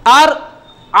 আর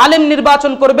আলেম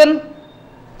নির্বাচন করবেন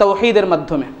তাওহীদের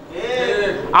মাধ্যমে,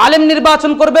 আলেম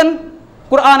নির্বাচন করবেন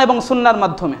কুরআন এবং সুন্নাহর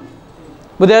মাধ্যমে।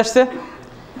 বুঝে আসছে?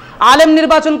 আলেম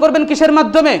নির্বাচন করবেন কিসের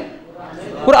মাধ্যমে?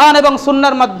 কুরআন এবং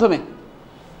সুন্নাহর মাধ্যমে,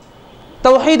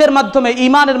 তাওহীদের মাধ্যমে,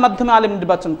 ঈমানের মাধ্যমে আলেম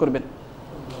নির্বাচন করবেন।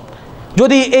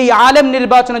 যদি এই আলেম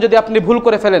নির্বাচনে যদি আপনি ভুল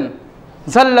করে ফেলেন,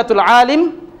 জাল্লাতুল আলিম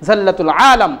জাল্লাতুল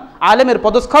আলাম, আলেমের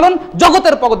পদস্খলন,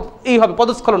 জগতের এই হবে,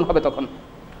 পদস্খলন হবে তখন।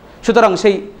 সুতরাং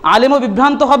সেই আলেমও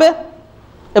বিভ্রান্ত হবে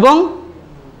এবং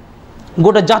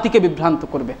গোটা জাতিকে বিভ্রান্ত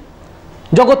করবে,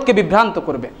 জগৎকে বিভ্রান্ত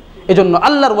করবে। এজন্য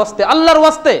আল্লাহর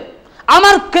ওয়াস্তে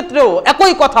আমার ক্ষেত্রেও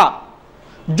একই কথা,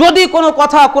 যদি কোনো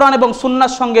কথা কোরআন এবং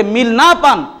সুন্নাহর সঙ্গে মিল না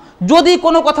পান, যদি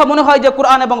কোনো কথা মনে হয় যে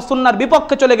কোরআন এবং সুন্নাহর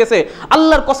বিপক্ষে চলে গেছে,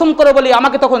 আল্লাহর কসম করে বলি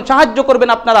আমাকে তখন সাহায্য করবেন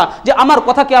আপনারা, যে আমার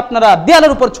কথাকে আপনারা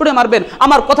দেয়ালের উপর ছুঁড়ে মারবেন,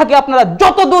 আমার কথাকে আপনারা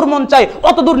যত দূর মন চায়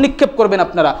অত দূর নিক্ষেপ করবেন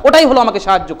আপনারা, ওটাই হলো আমাকে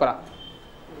সাহায্য করা।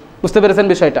 বুঝতে পেরেছেন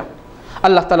বিষয়টা?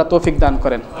 আল্লাহ তাআলা তৌফিক দান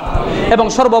করেন এবং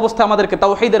সর্ব অবস্থায় আমাদেরকে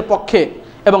তাওহীদের পক্ষে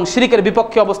এবং শিরকের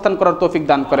বিপক্ষে অবস্থান করার তৌফিক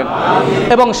দান করেন।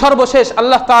 এবং সর্বশেষ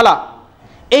আল্লাহ তাআলা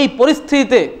এই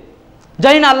পরিস্থিতিতে,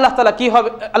 জানি না আল্লাহ তাআলা কি হবে,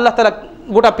 আল্লাহ তাআলা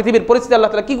গোটা পৃথিবীর পরিস্থিতি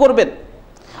আল্লাহ তাআলা কি করবেন,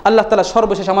 আল্লাহ তাআলা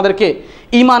সর্বশেষ আমাদেরকে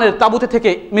ঈমানের তাবুতে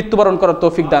থেকে মৃত্যুবরণ করার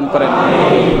তৌফিক দান করেন।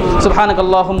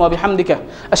 সুবহানাকাল্লাহুম্মা ওয়া বিহামদিকা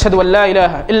আশহাদু আল্লা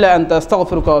ইলাহা ইল্লা আনতা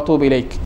আস্তাগফিরুকা ওয়া আতুবু ইলাইক।